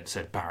second,"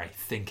 said Barry,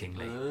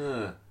 thinkingly.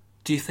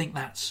 "Do you think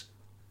that's—"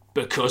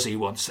 "Because he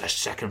wants the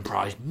second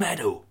prize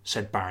medal,"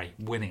 said Barry,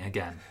 winning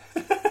again.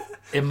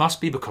 "It must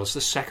be because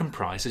the second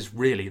prize is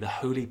really the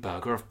Holy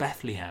Burger of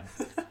Bethlehem."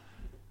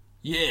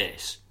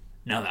 "Yes,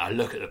 now that I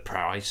look at the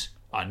prize,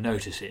 I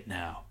notice it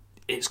now.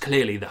 It's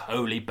clearly the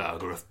Holy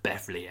Burger of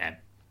Bethlehem."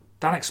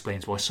 "That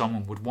explains why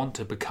someone would want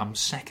to become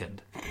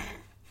second."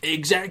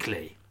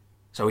 "Exactly."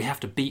 "So we have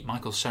to beat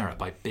Michael Cera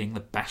by being the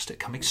best at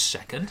coming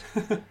second?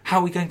 How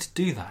are we going to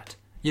do that?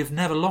 You've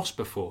never lost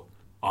before."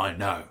 "I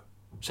know,"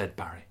 said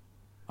Barry.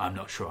 "I'm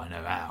not sure I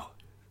know how."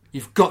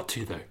 "You've got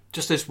to, though.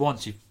 Just this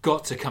once, you've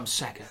got to come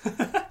second."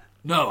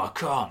 "No, I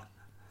can't.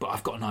 But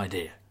I've got an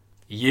idea.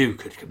 You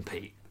could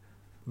compete."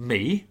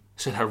 "Me?"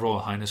 said Her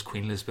Royal Highness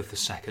Queen Elizabeth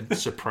II,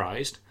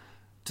 surprised.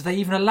 "Do they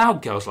even allow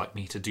girls like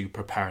me to do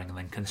preparing and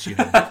then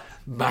consuming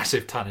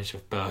massive tonnage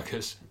of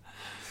burgers?"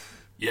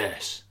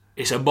 "Yes.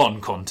 It's a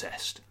modern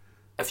contest.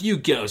 A few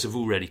girls have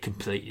already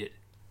competed.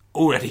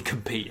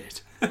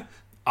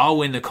 I'll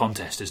win the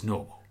contest as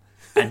normal,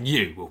 and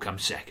you will come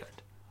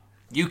second.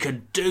 You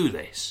can do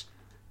this."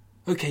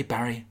 "OK,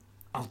 Barry,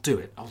 I'll do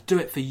it. I'll do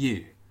it for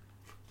you."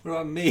 What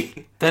about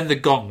me? Then the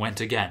gong went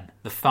again.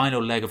 The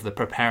final leg of the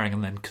preparing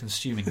and then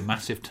consuming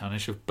massive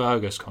tonnage of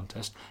burgers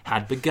contest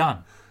had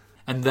begun.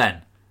 And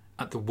then,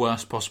 at the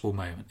worst possible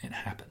moment, it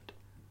happened.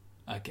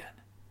 Again.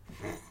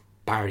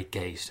 Barry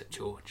gazed at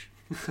George.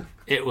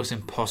 It was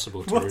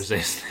impossible to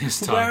resist this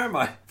time. Where am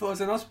I? I thought I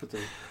was in hospital.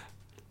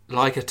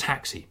 Like a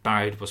taxi,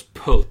 Barry was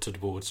pulled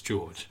towards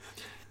George.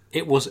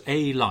 It was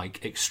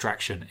like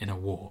extraction in a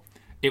war.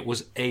 It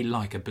was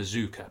like a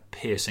bazooka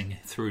piercing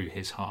through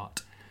his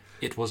heart.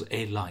 It was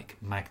like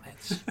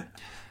magnets.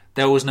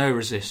 There was no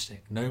resisting,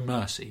 no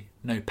mercy,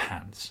 no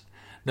pants.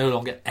 No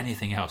longer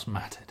anything else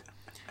mattered.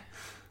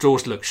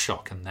 George looked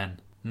shocked and then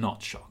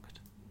not shocked.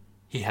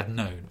 He had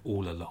known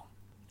all along.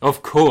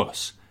 Of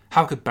course!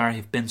 How could Barry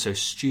have been so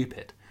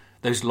stupid?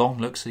 Those long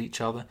looks at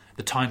each other,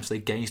 the times they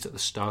gazed at the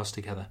stars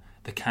together,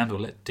 the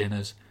candlelit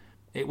dinners.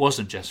 It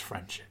wasn't just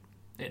friendship.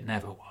 It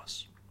never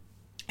was.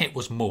 It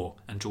was more,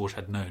 and George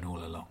had known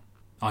all along.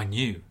 "I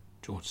knew,"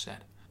 George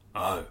said.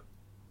 "Oh,"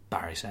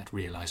 Barry said,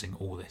 realising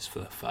all this for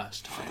the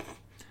first time.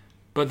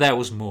 But there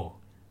was more.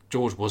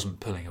 George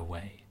wasn't pulling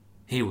away.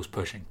 He was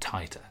pushing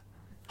tighter,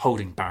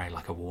 holding Barry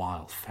like a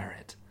wild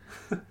ferret.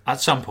 At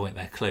some point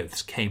their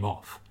clothes came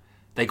off.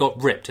 They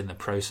got ripped in the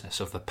process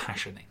of the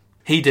passioning.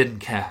 He didn't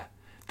care.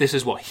 This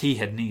is what he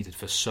had needed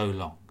for so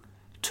long.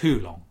 Too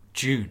long.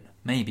 June,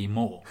 maybe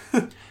more.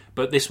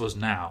 But this was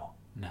now.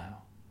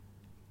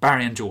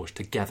 Barry and George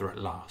together at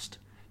last.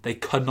 They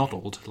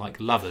canoddled like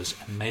lovers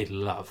and made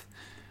love.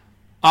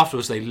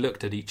 Afterwards they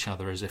looked at each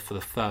other as if for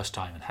the first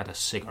time and had a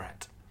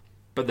cigarette.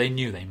 But they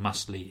knew they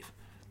must leave.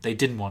 They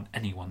didn't want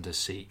anyone to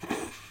see.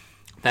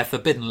 Their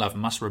forbidden love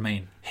must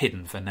remain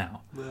hidden for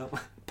now. Well,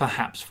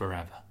 Perhaps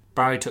forever.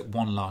 Barry took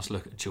one last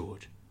look at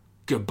George.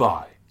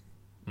 Goodbye,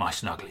 my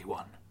snuggly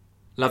one.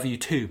 Love you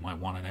too, my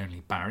one and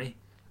only Barry.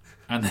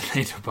 And then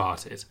they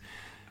departed.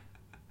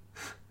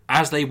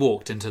 As they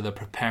walked into the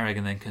preparing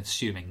and then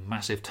consuming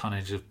massive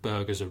tonnage of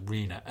Burgers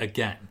arena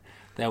again,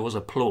 there was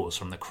applause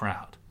from the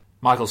crowd.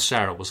 Michael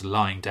Cera was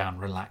lying down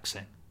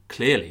relaxing.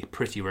 Clearly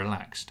pretty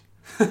relaxed.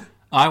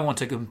 I want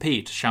to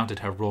compete, shouted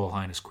Her Royal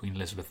Highness Queen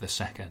Elizabeth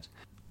II,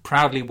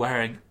 proudly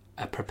wearing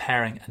a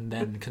preparing and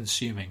then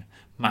consuming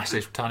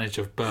massive tonnage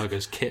of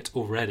Burgers kit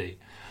already.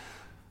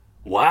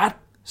 What?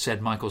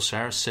 Said Michael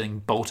Cera, sitting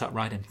bolt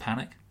upright in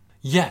panic.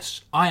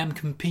 Yes, I am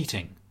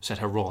competing, said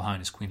Her Royal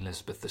Highness Queen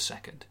Elizabeth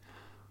II.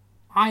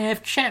 I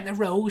have checked the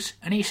rules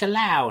and it's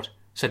allowed,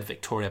 said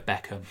Victoria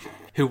Beckham,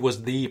 who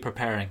was the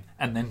preparing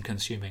and then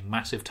consuming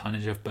massive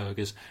tonnage of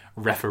Burgers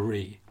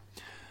referee.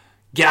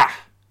 Gah!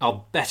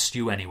 I'll best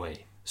you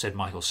anyway, said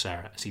Michael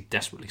Cera as he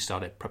desperately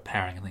started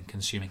preparing and then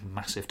consuming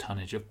massive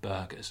tonnage of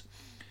Burgers.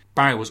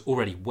 Barry was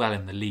already well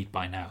in the lead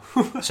by now,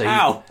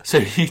 so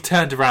he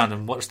turned around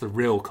and watched the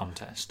real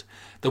contest,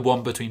 the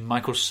one between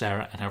Michael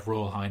Cera and Her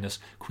Royal Highness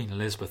Queen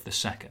Elizabeth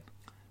II.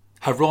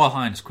 Her Royal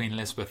Highness Queen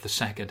Elizabeth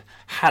II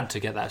had to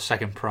get that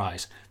second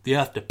prize. The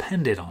earth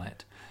depended on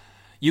it.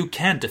 You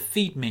can't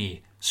defeat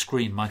me,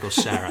 screamed Michael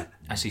Cera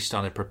as he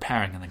started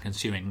preparing and then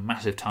consuming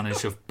massive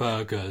tonnage of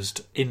Burgers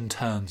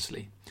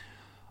intensely.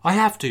 I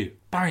have to.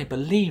 Barry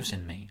believes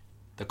in me.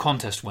 The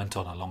contest went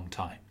on a long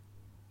time.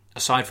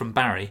 Aside from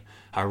Barry,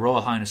 Her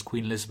Royal Highness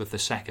Queen Elizabeth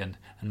II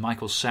and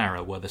Michael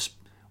Cera were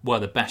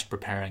the best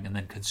preparing and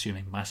then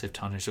consuming massive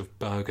tonnage of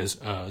Burgers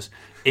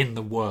in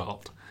the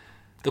world.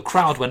 The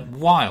crowd went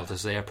wild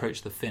as they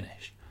approached the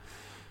finish.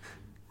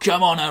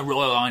 Come on, Her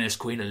Royal Highness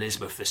Queen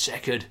Elizabeth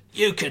II,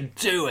 you can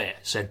do it,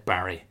 said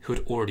Barry, who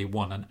had already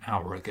won an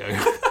hour ago.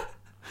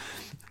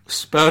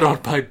 Spurred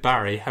on by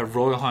Barry, Her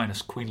Royal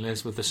Highness Queen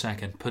Elizabeth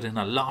II put in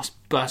a last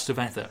burst of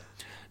effort,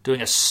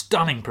 doing a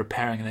stunning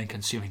preparing and then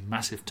consuming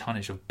massive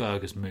tonnage of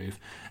Burgers move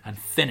and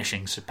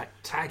finishing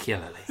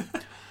spectacularly.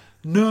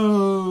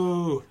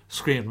 No!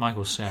 Screamed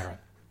Michael Cera.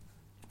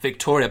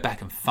 Victoria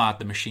Beckham fired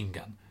the machine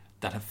gun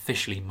that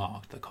officially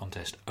marked the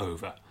contest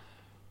over.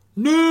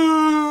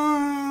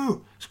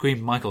 No!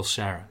 Screamed Michael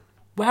Cera.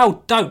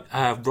 Well done,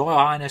 Royal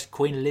Highness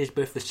Queen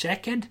Elizabeth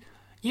II.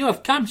 You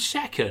have come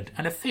second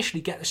and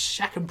officially get the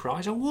second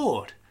prize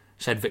award,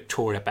 said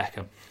Victoria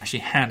Beckham as she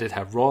handed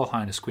Her Royal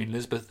Highness Queen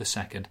Elizabeth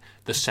II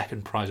the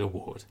second prize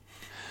award.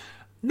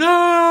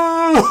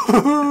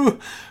 No!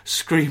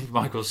 Screamed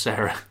Michael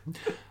Cera.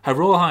 Her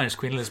Royal Highness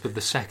Queen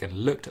Elizabeth II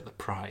looked at the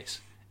prize,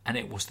 and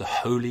it was the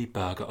Holy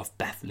Burger of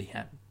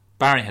Bethlehem.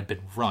 Barry had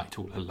been right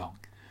all along.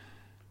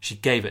 She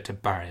gave it to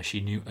Barry as she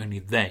knew only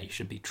they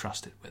should be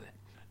trusted with it.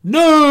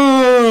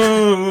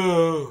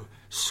 No!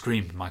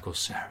 Screamed Michael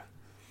Cera.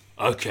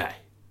 Okay,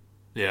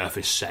 the earth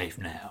is safe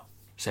now,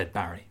 said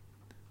Barry.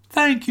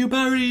 Thank you,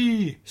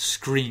 Barry!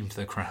 Screamed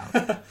the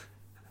crowd.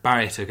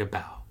 Barry took a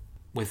bow.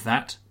 With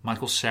that,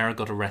 Michael Cera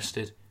got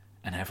arrested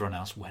and everyone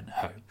else went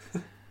home.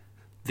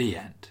 The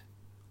end.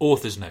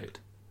 Author's note.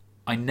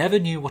 I never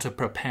knew what a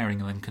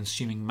preparing and then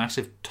consuming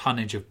massive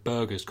tonnage of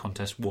Burgers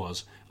contest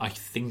was. I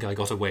think I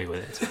got away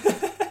with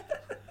it.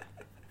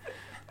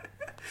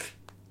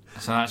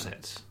 So that's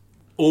it.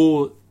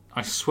 All,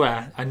 I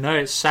swear, I know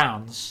it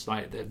sounds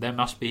like there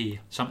must be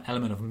some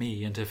element of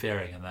me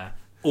interfering in there.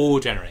 All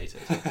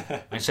generated.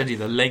 I send you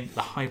the link,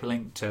 the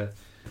hyperlink to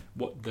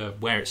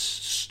where it's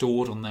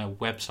stored on their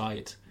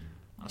website.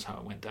 That's how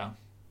it went down.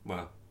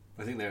 Well,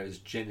 I think there is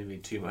genuinely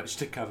too much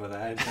to cover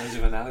there in terms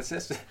of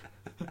analysis.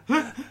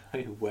 I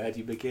mean, where do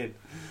you begin?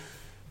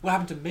 What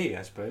happened to me,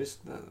 I suppose?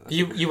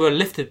 You were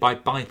lifted by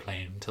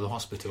biplane to the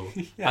hospital,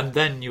 Yeah. and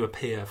then you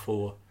appear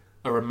for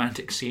a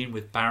romantic scene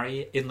with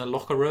Barry in the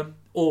locker room,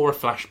 or a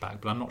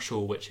flashback, but I'm not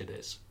sure which it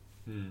is.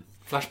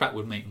 Flashback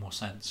would make more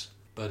sense,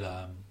 but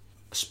a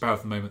spur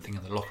of the moment thing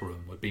in the locker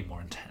room would be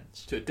more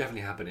intense. So it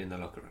definitely happened in the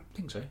locker room. I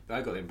think so.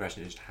 I got the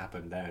impression it just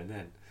happened there and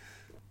then.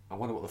 I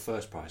wonder what the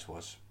first prize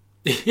was.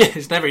 Yeah,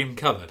 it's never even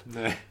covered.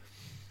 No.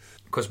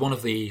 Because one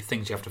of the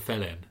things you have to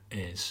fill in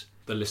is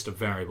the list of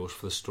variables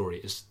for the story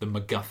is the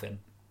MacGuffin,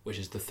 which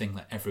is the thing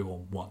that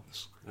everyone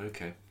wants.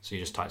 Okay. So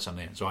you just type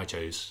something in. So I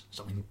chose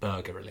something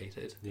burger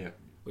related, Yeah.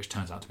 which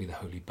turns out to be the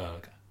Holy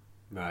Burger.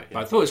 Right. But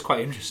I thought it was quite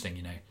interesting,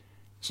 you know.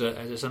 So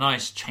it's a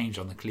nice change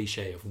on the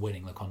cliche of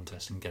winning the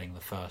contest and getting the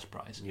first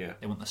prize. Yeah.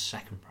 They want the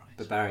second prize.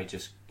 But Barry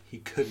he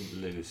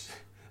couldn't lose.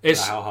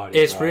 It's how hard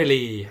he tried.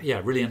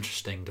 really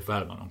interesting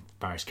development on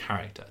Barry's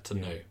character to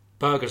know.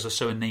 Burgers are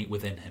so innate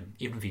within him.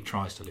 Even if he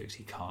tries to lose,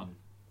 he can't.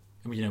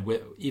 I mean, you know,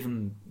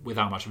 even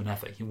without much of an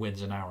effort, he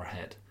wins an hour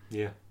ahead.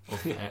 Yeah.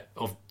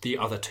 Of the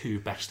other two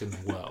best in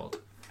the world.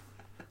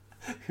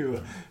 who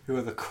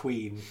are the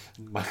Queen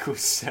and Michael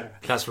Cera.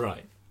 That's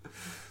right.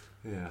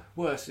 Yeah.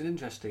 Well, it's an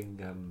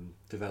interesting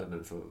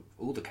development for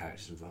all the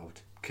characters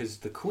involved. because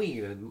the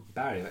Queen and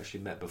Barry have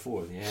actually met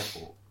before in the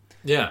airport.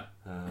 Yeah.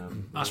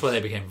 That's why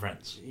they became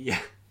friends. Yeah,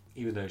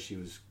 even though she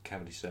was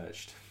cavity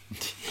searched.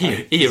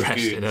 he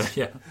arrested her,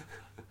 yeah.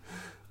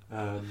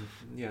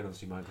 Yeah, and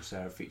obviously Michael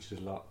Cera features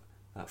a lot.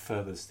 That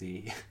furthers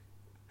the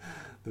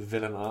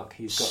villain arc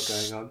he's got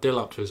going on. Still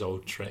up to his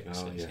old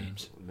tricks, it yeah.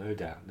 seems. No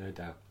doubt.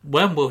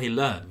 When will he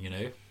learn,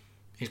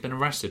 He's been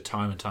arrested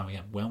time and time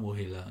again. When will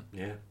he learn?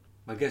 Yeah.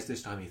 I guess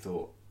this time he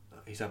thought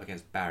he's up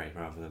against Barry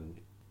rather than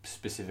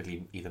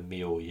specifically either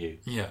me or you.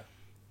 Yeah.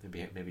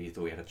 Maybe he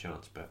thought he had a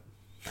chance, but...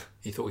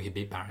 He thought he could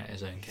beat Barry at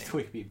his own game. He thought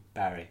he could beat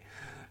Barry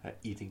at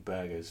eating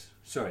burgers.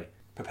 Sorry,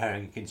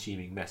 preparing and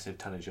consuming massive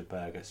tonnage of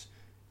burgers.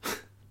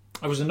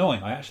 It was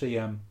annoying. I actually...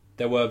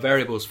 there were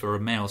variables for a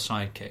male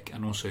sidekick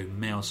and also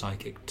male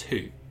sidekick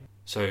 2.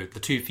 So the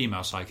 2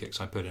 female sidekicks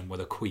I put in were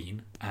the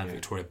Queen and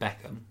Victoria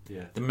Beckham.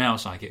 Yeah. The male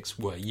sidekicks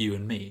were you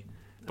and me.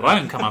 But I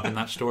didn't come up in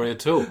that story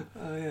at all.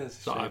 Oh, yeah, that's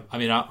so true.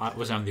 I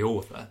was only the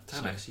author.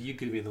 Damn it, so you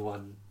could be the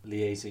one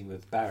liaising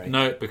with Barry.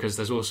 No, because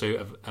there's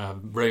also a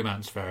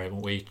romance variable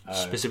where you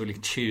specifically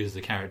choose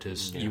the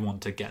characters you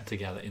want to get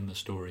together in the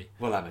story.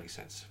 Well, that makes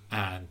sense.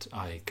 And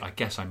I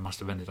guess I must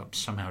have ended up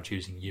somehow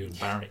choosing you and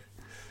Barry.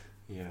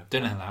 Yeah.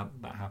 Don't know how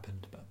that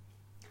happened, but...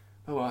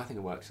 Oh, well, I think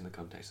it works in the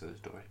context of the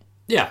story.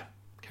 Yeah,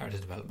 character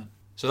development.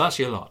 So that's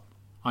your lot.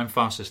 I'm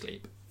fast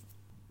asleep.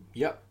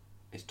 Yep,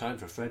 it's time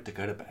for Fred to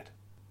go to bed.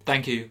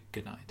 Thank you.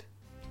 Good night.